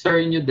Sir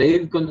New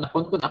Dave kung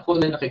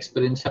ako lang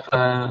naka-experience siya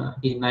ka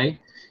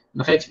hinay.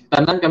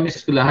 Tanan kami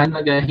sa eskwelahan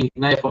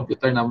nagahinay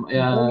computer na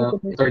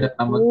internet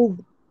naman.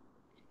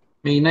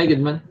 May hinay gid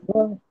man.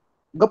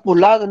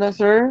 Gapula na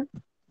sir.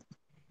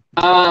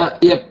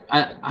 Yep.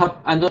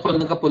 Ano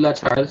kung nagkapula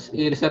Charles,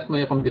 i-reset mo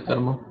yung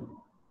computer mo.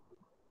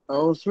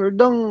 Oh, sir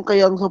dang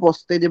kayang sa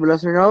poste di bala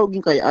sir how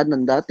ging kayaan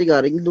nan dati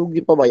garing dugi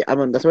pa bayaan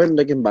man sir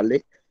naging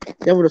balik.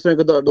 Kaya mo sir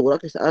gado dura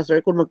kasi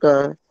sir kung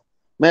magka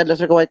may adla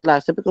sir ka white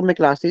class pero kung may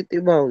klase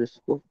tibaw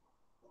ko.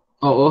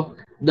 Oo.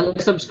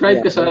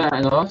 Subscribe ka sa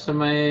sa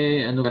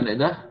may ano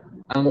ganida.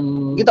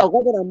 Ang gitaw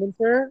ka naman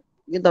sir.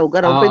 Gitaw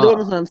ka raw pwede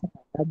mo sa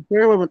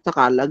sir mo sa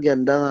kalag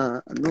yan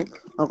da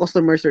ang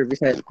customer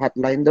service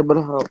hotline da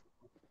bala how.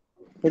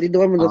 Pwede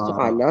doon mo sa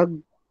kalag.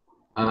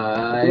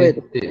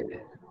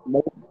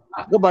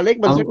 Gabalik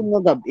ba sir kung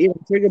nagabi?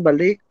 Sir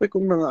gabalik pa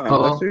kung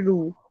mga sir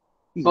do.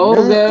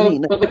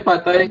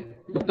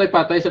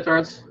 Patay sa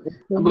Charles.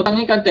 Butang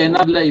yung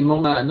antena bla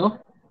imong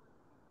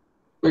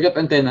Pagkat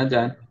antena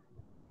diyan.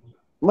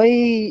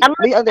 May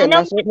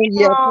antena sir may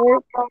sir.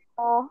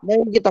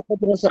 May kita ko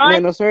sa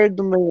sir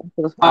do may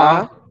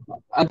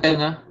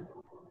antena.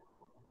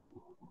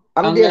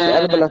 Ano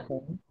DSL bala sir?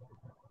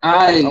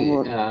 Ay,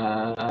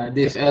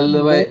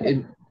 DSL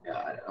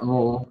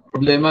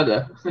problema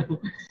da.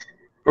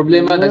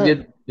 Problema na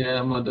gid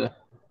mo da.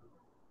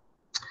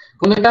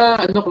 Kung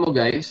mo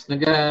guys,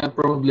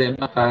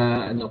 problema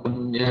ka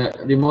kung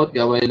remote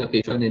gaway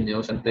location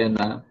ninyo sa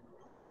antena.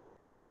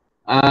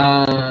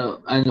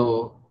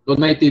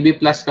 Kung may TV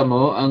Plus ka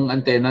mo, ang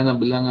antena na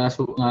bilang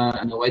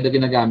wide na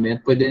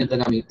ginagamit, pwede nyo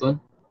gamiton.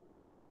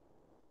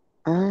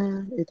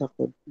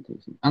 Itakod.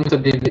 Ang sa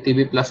TV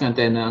Plus ng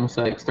antena, ang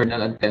sa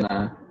external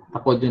antena,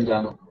 takod yun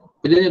lang.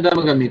 Pwede nyo na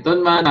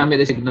magamiton,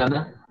 namin signal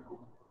na.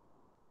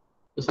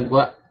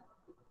 Sagwa.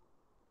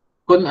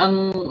 Kung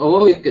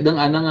kadang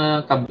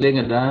anang kable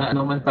nga da,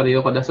 man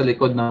pareho kada sa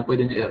likod na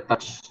pwede nyo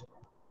i-attach.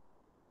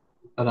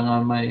 Para nga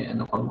may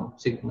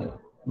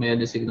signal. May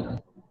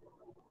signal.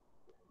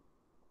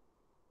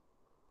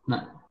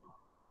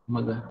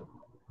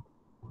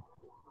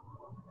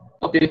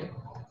 Okay.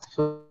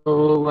 So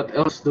what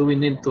else do we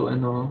need to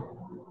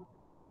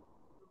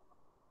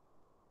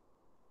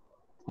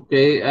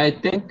Okay, I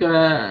think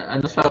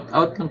shout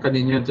out lang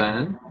kaninyo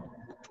dyan.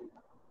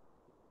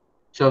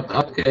 Shout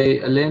out kay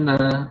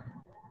Elena,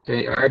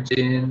 kay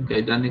Arjin,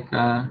 kay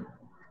Danica.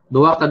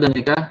 Duwa ka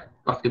Danica,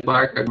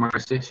 Pakibar, kay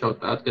Marcy, shout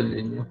out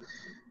kaninyo.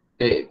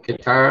 Kay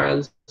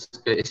Charles,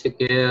 kay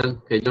Ezekiel,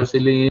 kay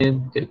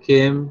Jocelyn, kay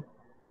Kim,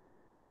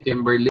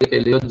 Kimberly,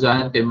 kay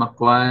Leojan, kay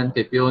Makwan,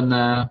 kay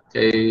Fiona,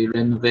 kay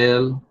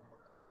Renvel,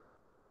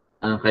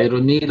 kay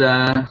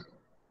Ronila,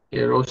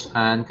 kay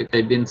Roseanne,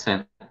 kay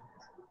Vincent.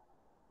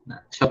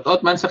 Shout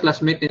out man sa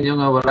classmate ninyo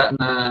nga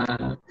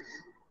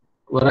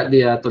wala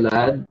diya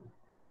tulad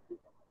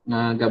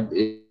nga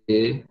gabi.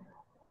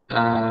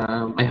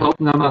 I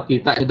hope nga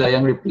makita nyo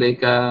dayang replay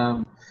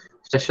ka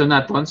session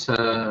naton sa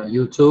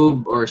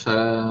YouTube or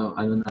sa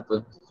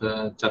naton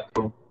sa chat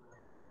room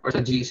or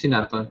sa GC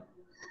naton.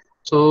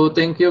 So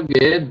thank you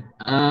gid.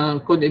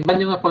 Kung iba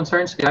nyo nga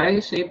concerns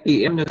guys,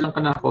 PM nyo lang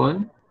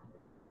kanakon.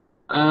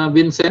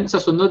 Vincent sa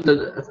sunod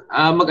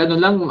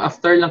lang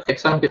after lang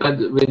exam kita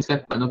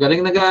Vincent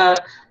galing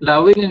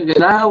nagalawig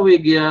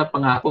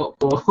pangako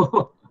ko.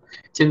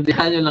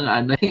 Sindihan nyo lang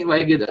anay,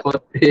 may gid ako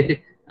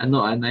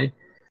anay.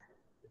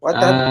 What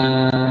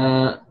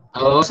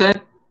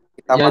Set.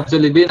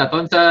 Jollibee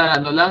aton sa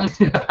lang.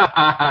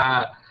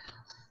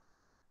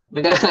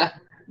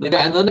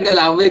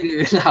 Nagalawig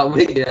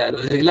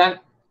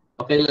lang.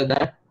 Okay lang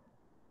da.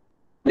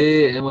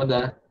 Mo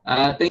da.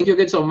 Thank you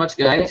so much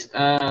guys.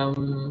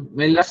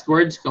 May last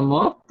words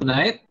kamo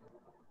tonight?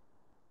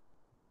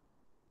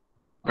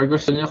 Or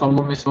gusto niyo kamo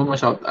mismo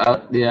ma-shout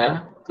out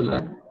diya?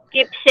 Tulad.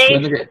 Keep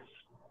safe.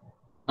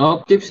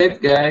 Keep safe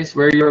guys.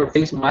 Wear your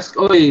face mask.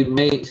 Oy,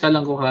 may isa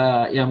lang ko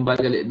yang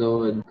bagali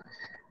doon.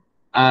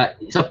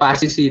 Sa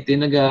Pasig City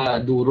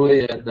nagaduro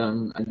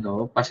ang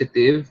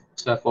positive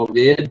sa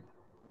COVID.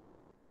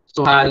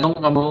 So halong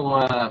kamo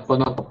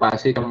kung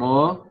napapasi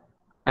kamo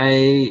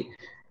ay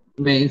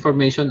may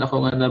information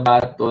ako nga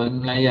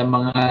nabaton nga yung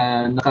mga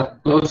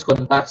naka-close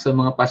contact sa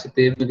mga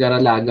positive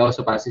nagaralagaw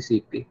sa Pasig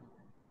City.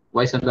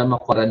 Why sanda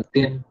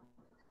ma-quarantine?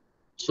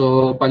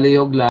 So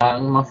palihog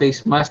lang,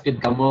 ma-face mask kid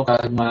kamo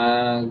kag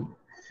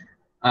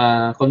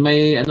kung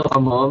may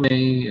kamo,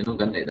 may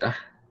ganito.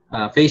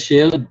 Face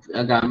shield,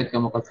 gamit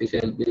kamo ka face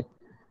shield.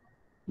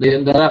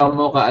 Dayon dara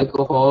kamo ka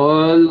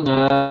alcohol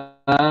nga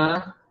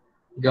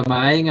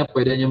gamay nga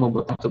pwede nyo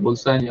mabutang sa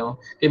bulsa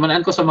nyo. Kaya manaan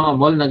ko sa mga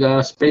mall,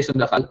 nag-spray sa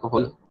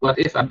alcohol. What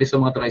if, abis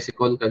sa mga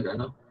tricycle,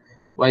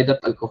 why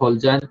that alcohol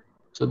dyan?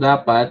 So,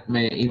 dapat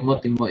may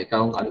imot mo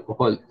ikaw ang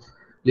alcohol.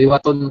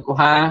 Liwaton ko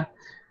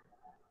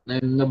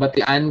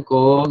nabatian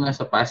ko nga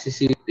sa Pasig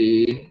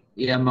City,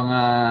 yung mga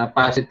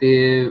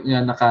positive,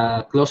 nga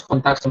naka-close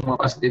contact sa mga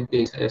positive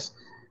cases,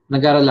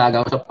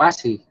 nagaralagaw sa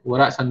Pasig.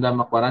 Wala sanda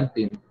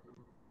ma-quarantine.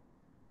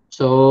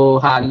 So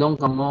halong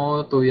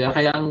kamo tuya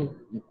kaya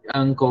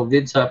ang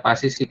COVID sa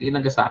Pasig City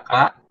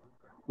nagasaka.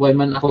 Why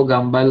man ako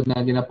gambal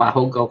nga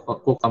ginapahog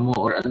ko kamo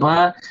or ano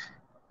ha?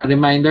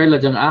 Reminder la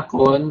dyang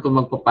akon kung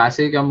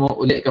magpapasig kamo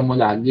uli kamo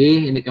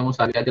lagi, hindi kamo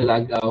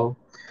sagad-lagaw.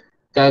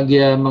 Kag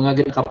mga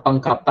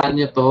ginakapangkapan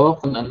nyo to,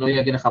 kung ano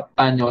yung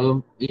ginakapan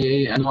nyo,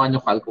 ano nyo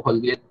ka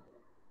alcohol git.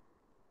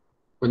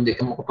 Kundi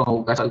ka mo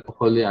kapangugas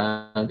alcohol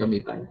yung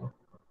gamitan nyo.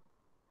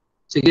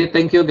 Sige,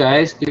 thank you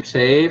guys. Keep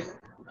safe.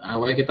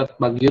 Wala kita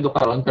bagyo do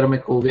karon pero may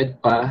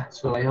COVID pa.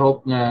 So I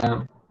hope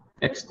na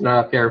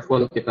extra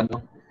careful kita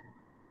no.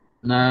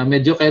 Na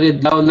medyo kay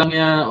daw lang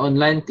ya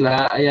online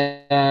class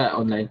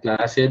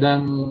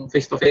yan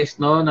face to face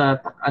no na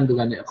ando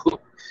gani ako.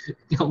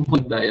 Yung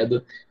munda ya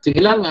do. Sige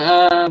lang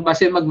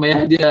base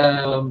magmaya di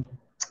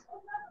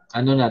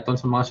ano naton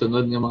sa mga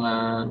sunod nga mga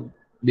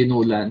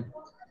binulan.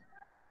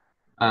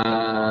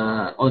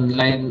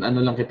 Online ano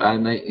lang kita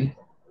anay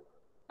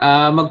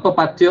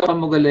magpapatyo ka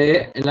mo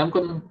gali. Alam ko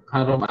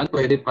haramaan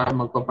pwede para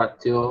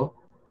magpapatyo.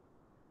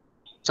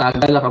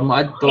 Sagala ka mo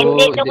adto.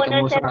 Hindi ko na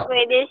mo sir,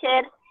 pwede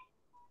sir.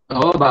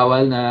 Oo,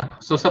 bawal na.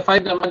 So sa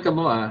 5 naman ka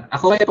mo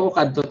Ako ay ako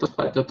kadto to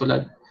patyo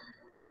tulad.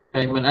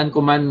 Kay manan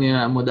ko man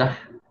nga muda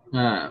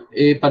nga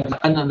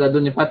ipadlakan na dado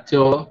ni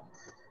patyo.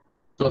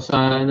 So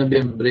sa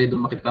Nobyembre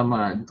dumakita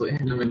man to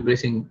Nobyembre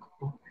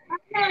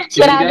 5.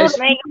 Sirado.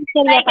 May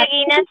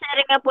kagina sir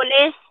nga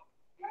pulis.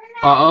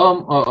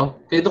 Oo.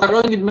 Kaya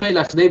karon gid may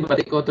last day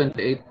bati ko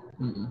 28.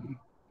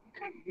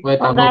 Wait,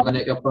 tamo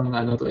kanay ka pang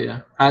ano to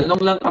ya.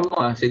 Halong lang kamo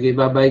Sige,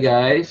 bye-bye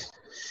guys.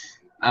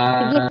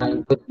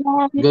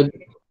 Good.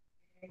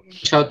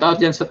 Shout out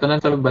yan sa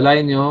tanan sa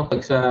balay nyo pag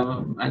sa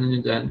ano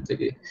nyo dyan.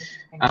 Sige.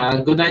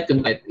 Good night.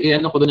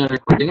 Ano ko doon yung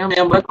recording. May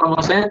ambal pa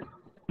mo sir.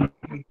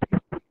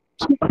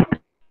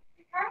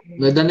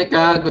 Good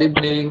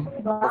evening.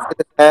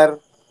 Sir.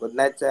 Good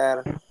night,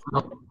 sir.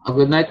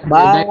 Good night.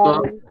 Bye. Good night po.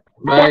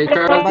 Bye,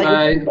 Charles.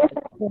 Bye.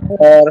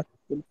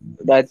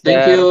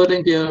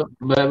 Thank you.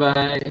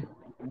 Bye-bye.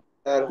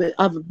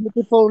 Have a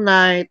beautiful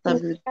night.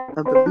 Have a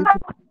beautiful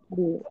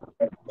day.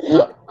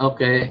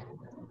 Okay.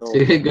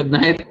 Sige, good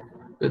night.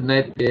 Good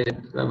night, kid.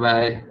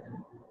 Bye-bye.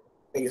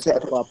 Thank you,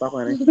 sir. Papa ko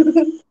rin.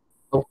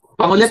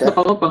 Pangulit na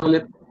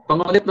pangulit.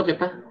 Pangulit na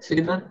kita.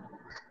 Sige na.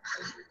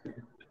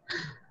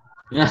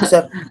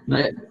 Sir.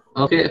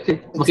 Okay.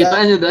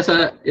 Makita nyo da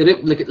sa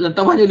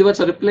lantawan nyo liwat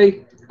sa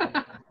replay.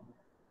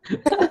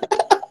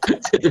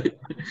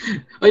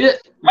 Oh yeah,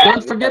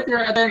 don't forget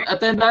your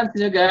attendance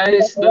nyo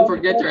guys. Don't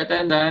forget your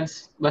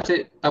attendance.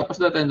 Basta tapos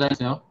na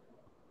attendance nyo.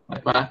 May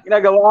pa.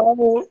 Ginagawa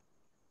mo.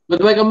 But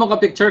why ka mo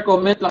ka-picture,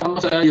 comment lang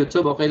mo sa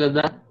YouTube. Okay lang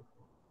da?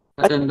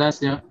 Attendance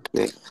nyo.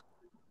 Okay.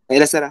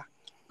 Ayla, sir.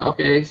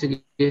 Okay,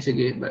 sige.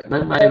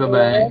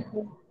 Bye-bye.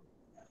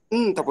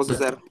 Tapos na,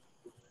 sir.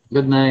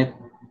 Good night.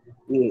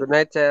 Good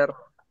night, sir.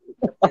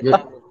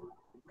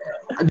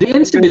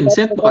 Diyan si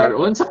Vincent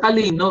karon sa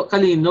Kalino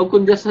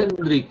kundi sa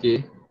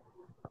Enrique.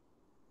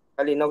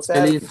 Kalinog,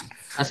 sir.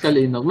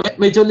 Kalino.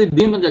 Medyo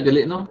libdi man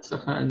gagali no sa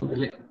ano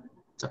gali.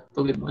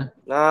 Sakto gid man.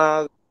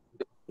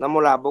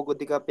 Namulabo ko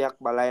di ka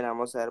piyak balay na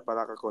mo, sir,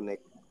 para ka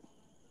connect.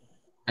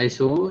 Ay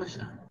sus.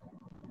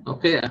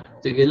 Okay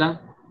Sige lang.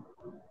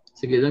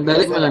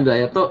 Dali mo lang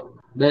daya to.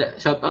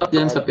 Shout out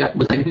yan sa piyak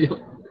balay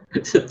niyo.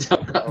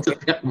 Shout out sa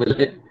piyak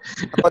balay.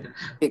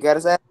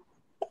 Speaker, sir.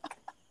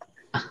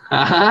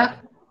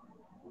 Ha?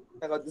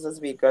 Ako sa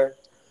speaker.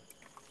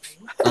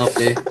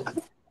 Okay.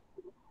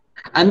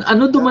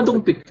 Ano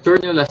dumadong picture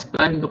niyo last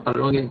time no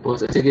parang po.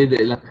 Sige,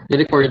 dali lang.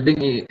 Yung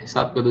recording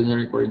i-stop ko doon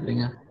yung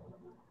recording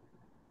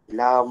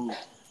Lam.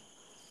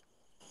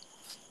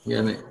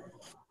 Yan